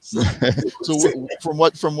 So, From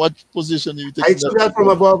what position are you taking? I took that from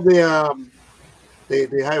above the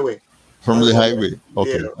highway. From the highway.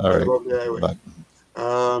 Okay. Yeah, All right. above the highway.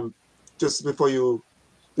 Back. Just before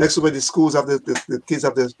next to where the schools have the kids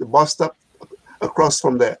have the bus stop across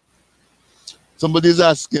from there. Somebody's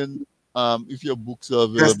asking if your books are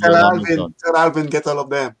available Just tell on Alvin, Amazon. get all of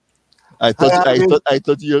them. I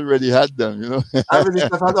thought you already had them, Alvin,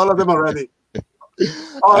 I've had all of them already.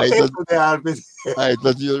 Oh, I thanks thought- for the Alvin. I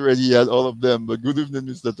thought you already had all of them. But good evening,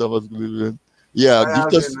 Mr. Thomas. Good evening. Yeah, Hi,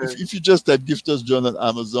 Gifters, Alvin. if you just type Gifters John on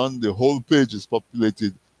Amazon, the whole page is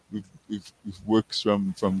populated with works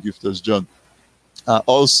from Gifters John.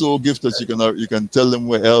 Also, Gifters, you can tell them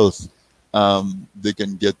where else they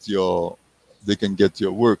can get your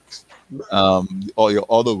works, or your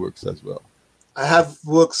other works as well. I have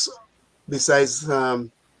works besides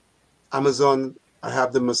Amazon. I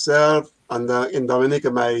have them myself, and in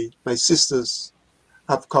Dominica, my sisters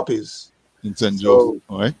have copies. In St. So- Joseph,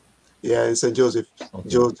 all right? Yeah, in St. Joseph.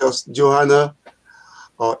 Okay. Just Johanna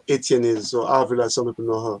or Etienne is, so Avila, some people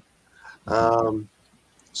know her.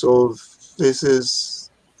 So these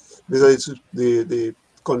are the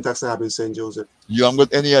contacts I have in St. Joseph. You haven't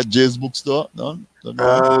got any at Jay's bookstore? No?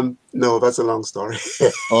 No, that's a long story.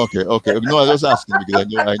 Okay. No, I was asking because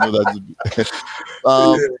I know that's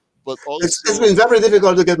but It's also been very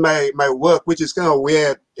difficult to get my work, which is kind of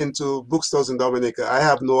weird, into bookstores in Dominica. I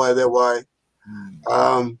have no idea why. mm,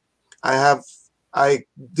 Um, I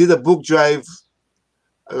did a book drive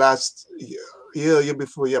last year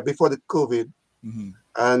before, yeah, before the COVID, mhm.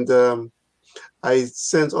 and I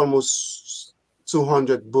sent almost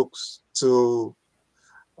 200 books to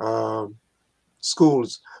um,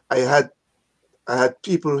 schools. I had I had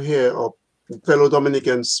people here, or fellow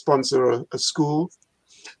Dominicans, sponsor a school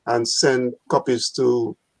and send copies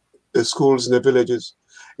to the schools in the villages.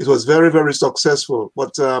 It was very, very successful.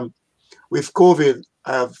 But with COVID,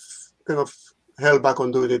 I have kind of held back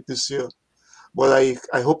on doing it this year. But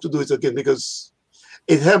I hope to do it again because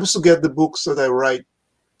it helps to get the books that I write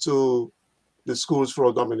to the schools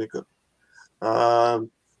for Dominica. Um,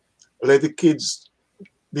 Let the kids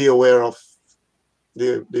be aware of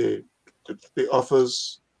the, the, the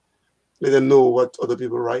authors, let them know what other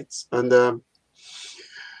people write. And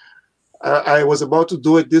I was about to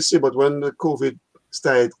do it this year, but when the COVID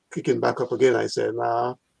started kicking back up again, I said,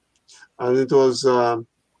 nah. And it was that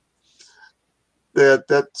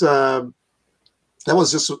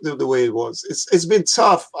was just the way it was. It's been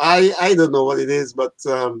tough. I don't know what it is, but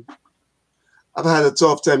I've had a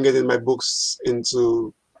tough time getting my books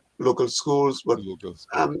into local schools, but local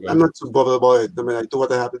school, I'm right? not too bothered about it. I mean, I do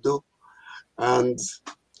what I have to do, and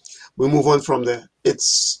we move on from there.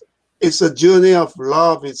 It's a journey of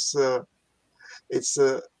love. It's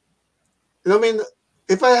you know what I mean.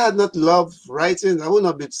 If I had not loved writing, I would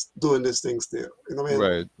not be doing this thing still. You know what I mean?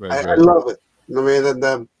 Right, right, I right. love it. You know what I mean?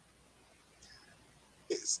 And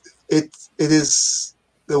it is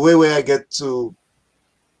the way where I get to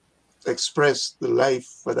express the life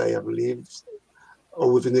that I have lived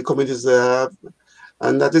or within the communities that I have,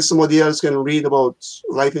 and that is somebody else can read about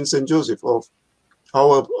life in St. Joseph or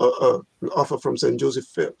how an offer from St. Joseph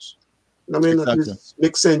feels. I mean, at Exactly. least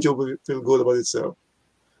makes St. Joseph feel good about itself.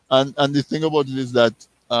 And the thing about it is that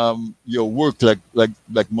your work,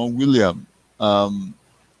 like Mount William, um,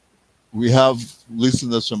 we have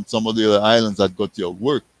listeners from some of the other islands that got your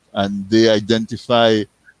work, and they identify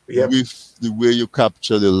Yep. with the way you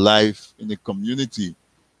capture the life in the community,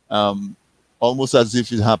 um, almost as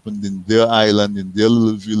if it happened in their island, in their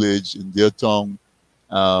little village, in their town.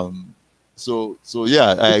 Um, so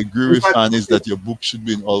yeah, I agree In with fact, Anis that your book should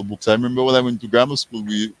be in all books. I remember when I went to grammar school,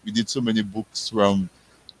 we did so many books from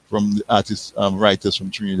the artists, writers from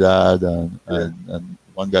Trinidad, yeah, and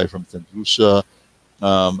one guy from St. Lucia.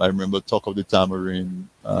 I remember Talk of the Tamarind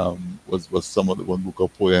was some of the one book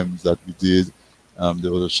of poems that we did.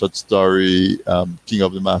 There was a short story, King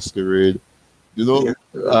of the Masquerade. You yeah,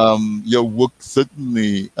 know, your work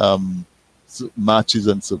certainly matches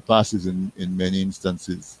and surpasses in many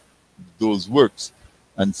instances those works.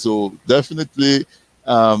 And so definitely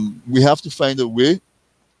we have to find a way,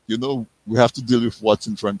 we have to deal with what's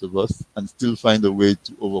in front of us and still find a way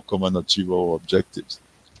to overcome and achieve our objectives.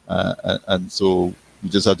 And so we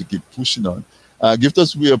just have to keep pushing on. Gift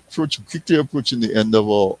us, quickly approaching the end of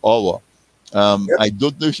our hour. yep. I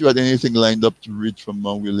don't know if you had anything lined up to read from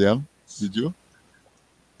Mount William. Did you?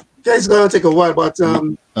 Yeah, it's gonna take a while, but we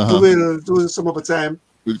Uh-huh. will do some of the time.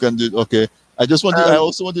 We can do it. Okay. I Um,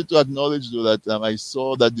 also wanted to acknowledge though that I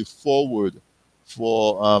saw that the foreword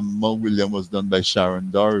for Mount William was done by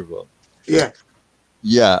Sharon Dorival. yeah,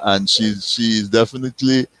 Yeah, and she's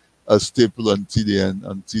definitely a staple on TDN.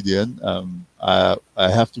 I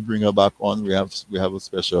have to bring her back on. We have a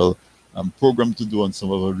special program to do on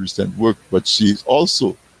some of her recent work, but she's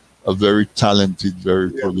also a very talented,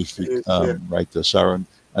 very yeah, prolific yeah. writer, Sharon,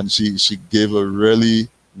 and she gave a really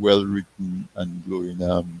well written and glowing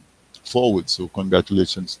forward. So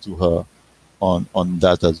congratulations to her on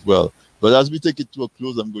that as well. But as we take it to a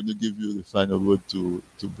close, I'm going to give you the final word to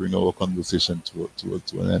bring our conversation to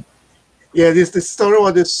an end. Yeah, the story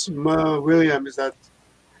of this William is that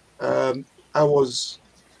I was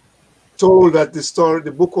told that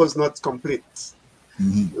the book was not complete.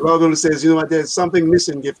 Hmm. The Bible says, you know what, there's something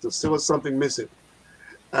missing, Giftus. There was something missing.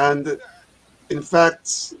 And in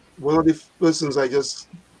fact, one of the persons I just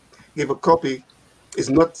gave a copy is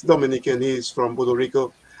not Dominican, he is from Puerto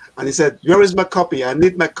Rico. And he said, where is my copy? I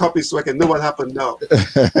need my copy so I can know what happened now.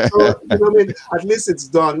 So, you know what I mean? At least it's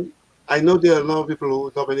done. I know there are a lot of people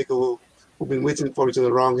who, Dominica, who've been waiting for it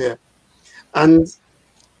around here. And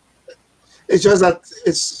it's just that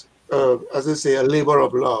it's, as I say, a labor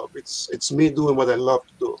of love. It's me doing what I love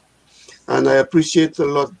to do. And I appreciate a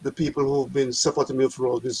lot the people who've been supporting me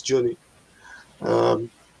throughout this journey. Um,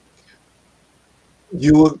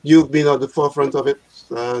 you've been at the forefront of it,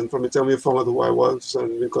 and from the time we found out who I was,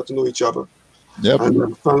 and we got to know each other. Yep. And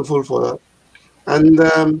I'm thankful for that.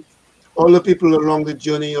 And all the people along the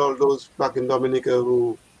journey, all those back in Dominica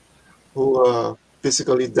who are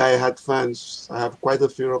basically die-hard fans. I have quite a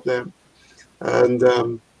few of them.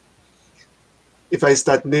 And if I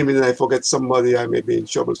start naming and I forget somebody, I may be in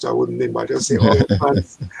trouble, so I wouldn't name. I just say all the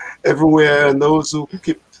fans everywhere, and those who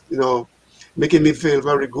keep, making me feel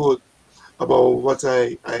very good about what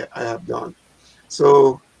I have done.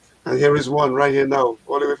 So, and here is one right here now,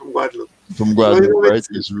 all the way from Guadeloupe. From Guadeloupe, right? It's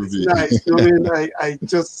It's Ruby. nice. I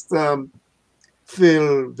just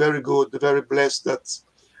feel very good, very blessed that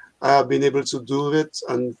I have been able to do it.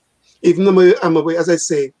 And even though I'm away, as I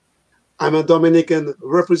say, I'm a Dominican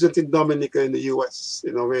representing Dominica in the US.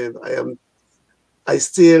 I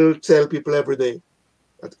still tell people every day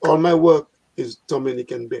that all my work is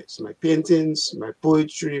Dominican based. My paintings, my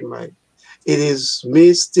poetry, it is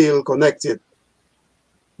me still connected,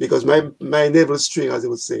 because my navel string, as they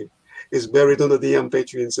would say, is buried under the Yam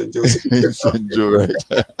Tree in St. Joseph. St. Joe, right?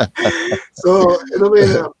 So,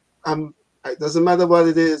 it doesn't matter what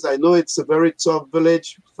it is. I know it's a very tough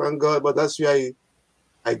village, thank God, but that's where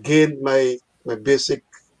I gained my basic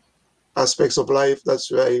aspects of life.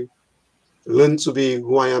 That's where I learned to be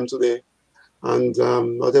who I am today. And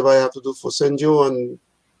whatever I have to do for St. Joe and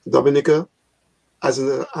Dominica as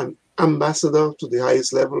an ambassador to the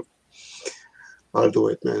highest level, I'll do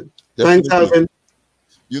it, man. Thanks, Definitely.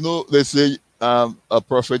 Alvin. They say a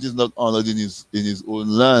prophet is not honored in his own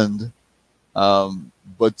land.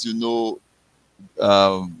 But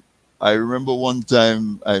I remember one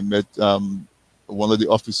time I met one of the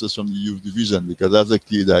officers from the youth division, because as a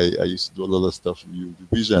kid I used to do a lot of stuff in the youth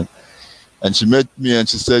division. And she met me and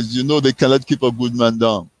she said, they cannot keep a good man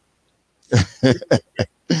down.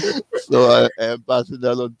 So I am passing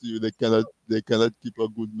that on to you. They cannot keep a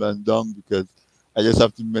good man down, because I just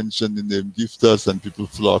have to mention the name Giftus, and people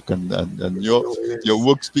flock, and your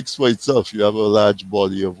work speaks for itself. You have a large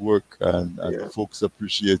body of work, and folks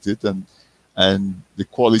appreciate it, and the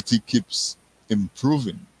quality keeps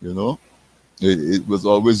improving. It was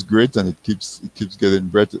always great, and it keeps getting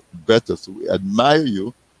better. So we admire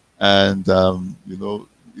you, and you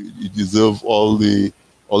deserve all the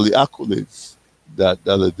accolades that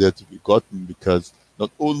are there to be gotten, because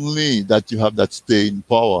not only that you have that staying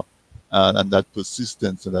power and that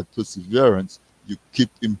persistence and that perseverance, you keep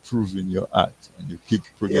improving your art and you keep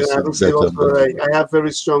producing I would say better. also, I have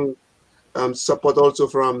very strong support also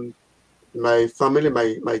from my family.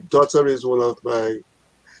 My daughter is one of my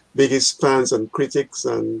biggest fans and critics,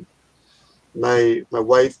 and my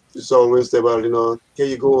wife is always there. Well, here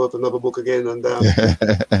you go with another book again, and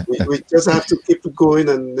we just have to keep it going.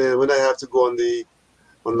 And when I have to go on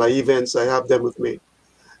my events, I have them with me.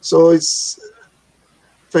 So it's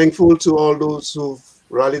thankful to all those who've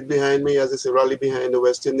rallied behind me, as I say, rally behind the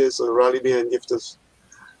West Indies, or rally behind Giftus.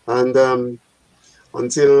 And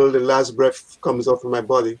until the last breath comes off of my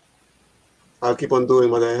body, I'll keep on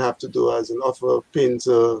doing what I have to do as an offer,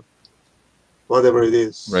 painter, whatever it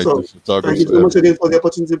is. Right, so thank you so much again for the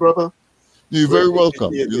opportunity, brother. You're very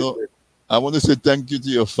welcome. I want to say thank you to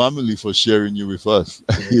your family for sharing you with us.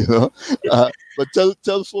 But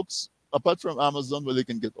tell folks, apart from Amazon, where they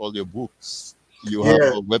can get all your books. You have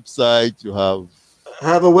a website. I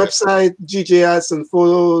have a website, GJ Arts and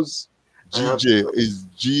Photos. GJ is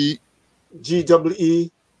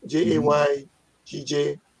GWEJAY,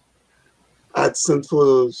 GJ Arts and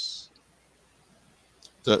Photos.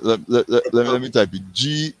 Let me type it.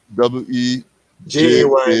 GWEJAY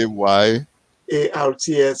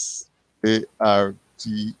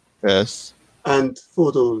ARTS and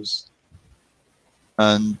Photos.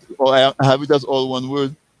 And I have it as all one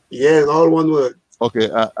word. Yeah, all one word. Okay,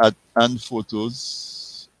 at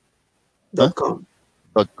andphotos.com.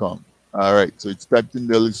 All right, so it's typed in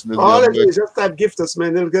there, listeners. All it is, just type Giftus,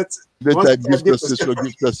 man. They'll get. They type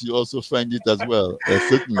Giftus, you also find it as well.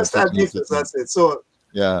 Certainly. Just type Giftus, that's it. So,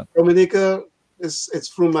 yeah. Dominica, it's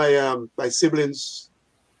through my siblings.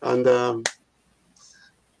 And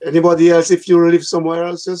anybody else, if you live somewhere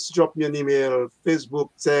else, just drop me an email, Facebook,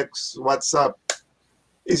 text, WhatsApp.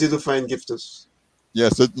 Easy to find Giftus. Yeah,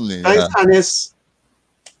 certainly. Thanks, Anis.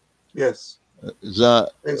 Yes.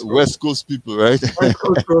 Thanks, West Coast people, right? West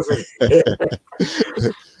Coast.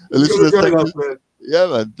 Listeners, yeah,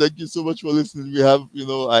 man. Thank you so much for listening. We have,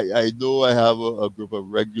 I know I have a group of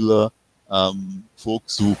regular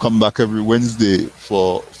folks who come back every Wednesday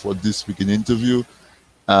for This Week in Interview.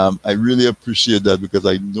 I really appreciate that, because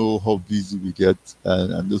I know how busy we get,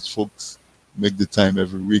 and those folks make the time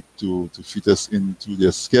every week to fit us into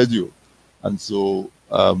their schedule. And so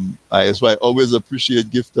that's why I always appreciate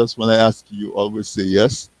Giftus. When I ask you, always say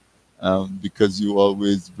yes, because you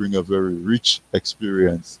always bring a very rich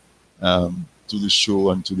experience to to the show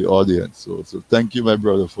and to the audience. So thank you, my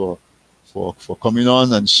brother, for coming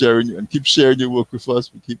on and sharing and keep sharing your work with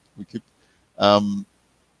us. We keep um,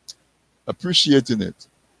 appreciating it,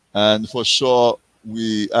 and for sure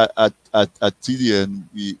we at TDN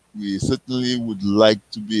we certainly would like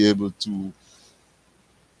to be able to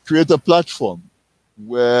create a platform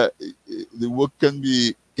where the work can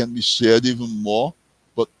be shared even more,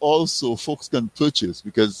 but also folks can purchase,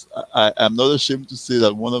 because I'm not ashamed to say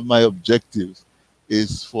that one of my objectives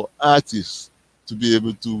is for artists to be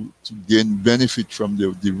able to gain benefit from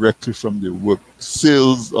directly from their work,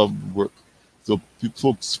 sales of work. So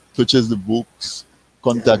folks purchase the books,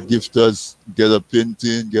 contact gifters, get a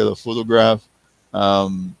painting, get a photograph.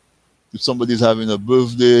 If somebody's having a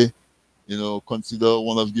birthday, consider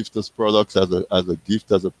one of Gifter's products as a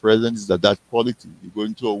gift, as a present. Is that quality? You go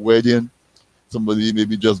into a wedding, somebody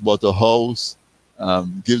maybe just bought a house,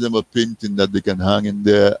 give them a painting that they can hang in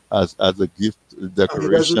there as a gift,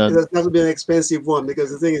 decoration. It doesn't have to be an expensive one, because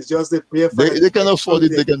the thing is just the mere They can afford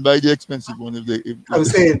it. They can buy the expensive one I'm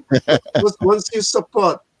saying, once you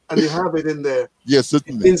support and you have it in there, yes,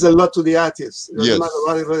 certainly. It means a lot to the artist. It doesn't Yes.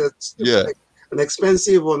 matter whether it's Yeah. an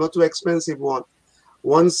expensive or not too expensive one.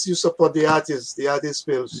 Once you support the artist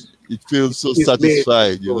feels It feels so it's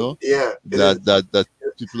satisfied, made. Yeah. that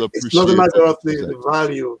people appreciate. It's not a matter of what the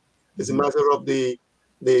value. It's a matter of the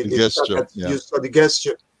gesture, that yeah. you saw the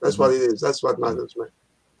gesture. That's what it is. That's what matters, man.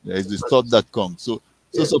 Yeah, it's the thought that comes. So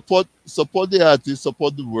Yeah. support the artist,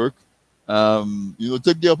 support the work.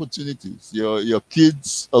 Take the opportunities. Your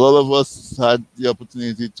kids. A lot of us had the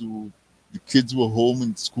opportunity the kids were home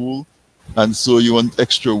in school, and so you want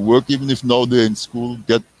extra work, even if now they're in school.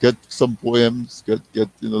 Get some poems. Get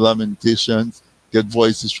lamentations. Get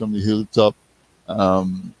voices from the hilltop.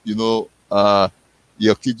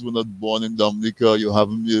 Your kids were not born in Dominica. You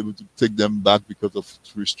haven't been able to take them back because of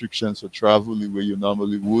restrictions for travel the way you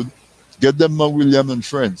normally would. Get them Mount William and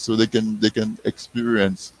Friends, so they can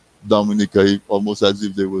experience Dominica almost as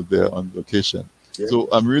if they were there on vacation. Yeah. So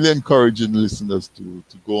I'm really encouraging listeners to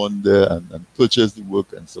go on there and purchase the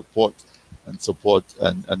work and support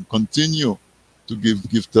and continue to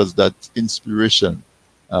give us that inspiration,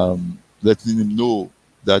 letting him know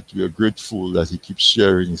that we are grateful that he keeps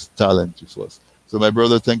sharing his talent with us. So my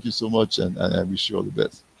brother, thank you so much, and I wish you all the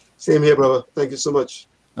best. Same here, brother. Thank you so much.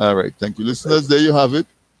 All right, thank you, listeners. There you have it.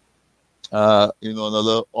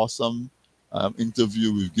 Another awesome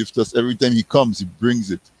interview with Giftus. Every time he comes, he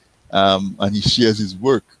brings it, and he shares his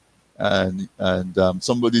work. And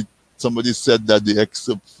somebody said that the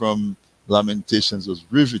excerpt from Lamentations was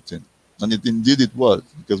riveting, and indeed it was,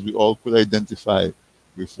 because we all could identify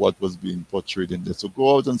with what was being portrayed in there. So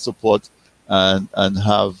go out and support, and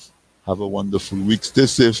have a wonderful week. Stay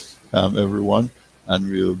safe, everyone, and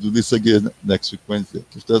we'll do this again next week, Wednesday.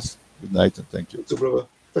 Giftus, good night, and thank you. You too, brother.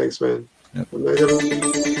 Thanks, man. Yeah. Good night,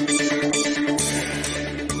 everyone.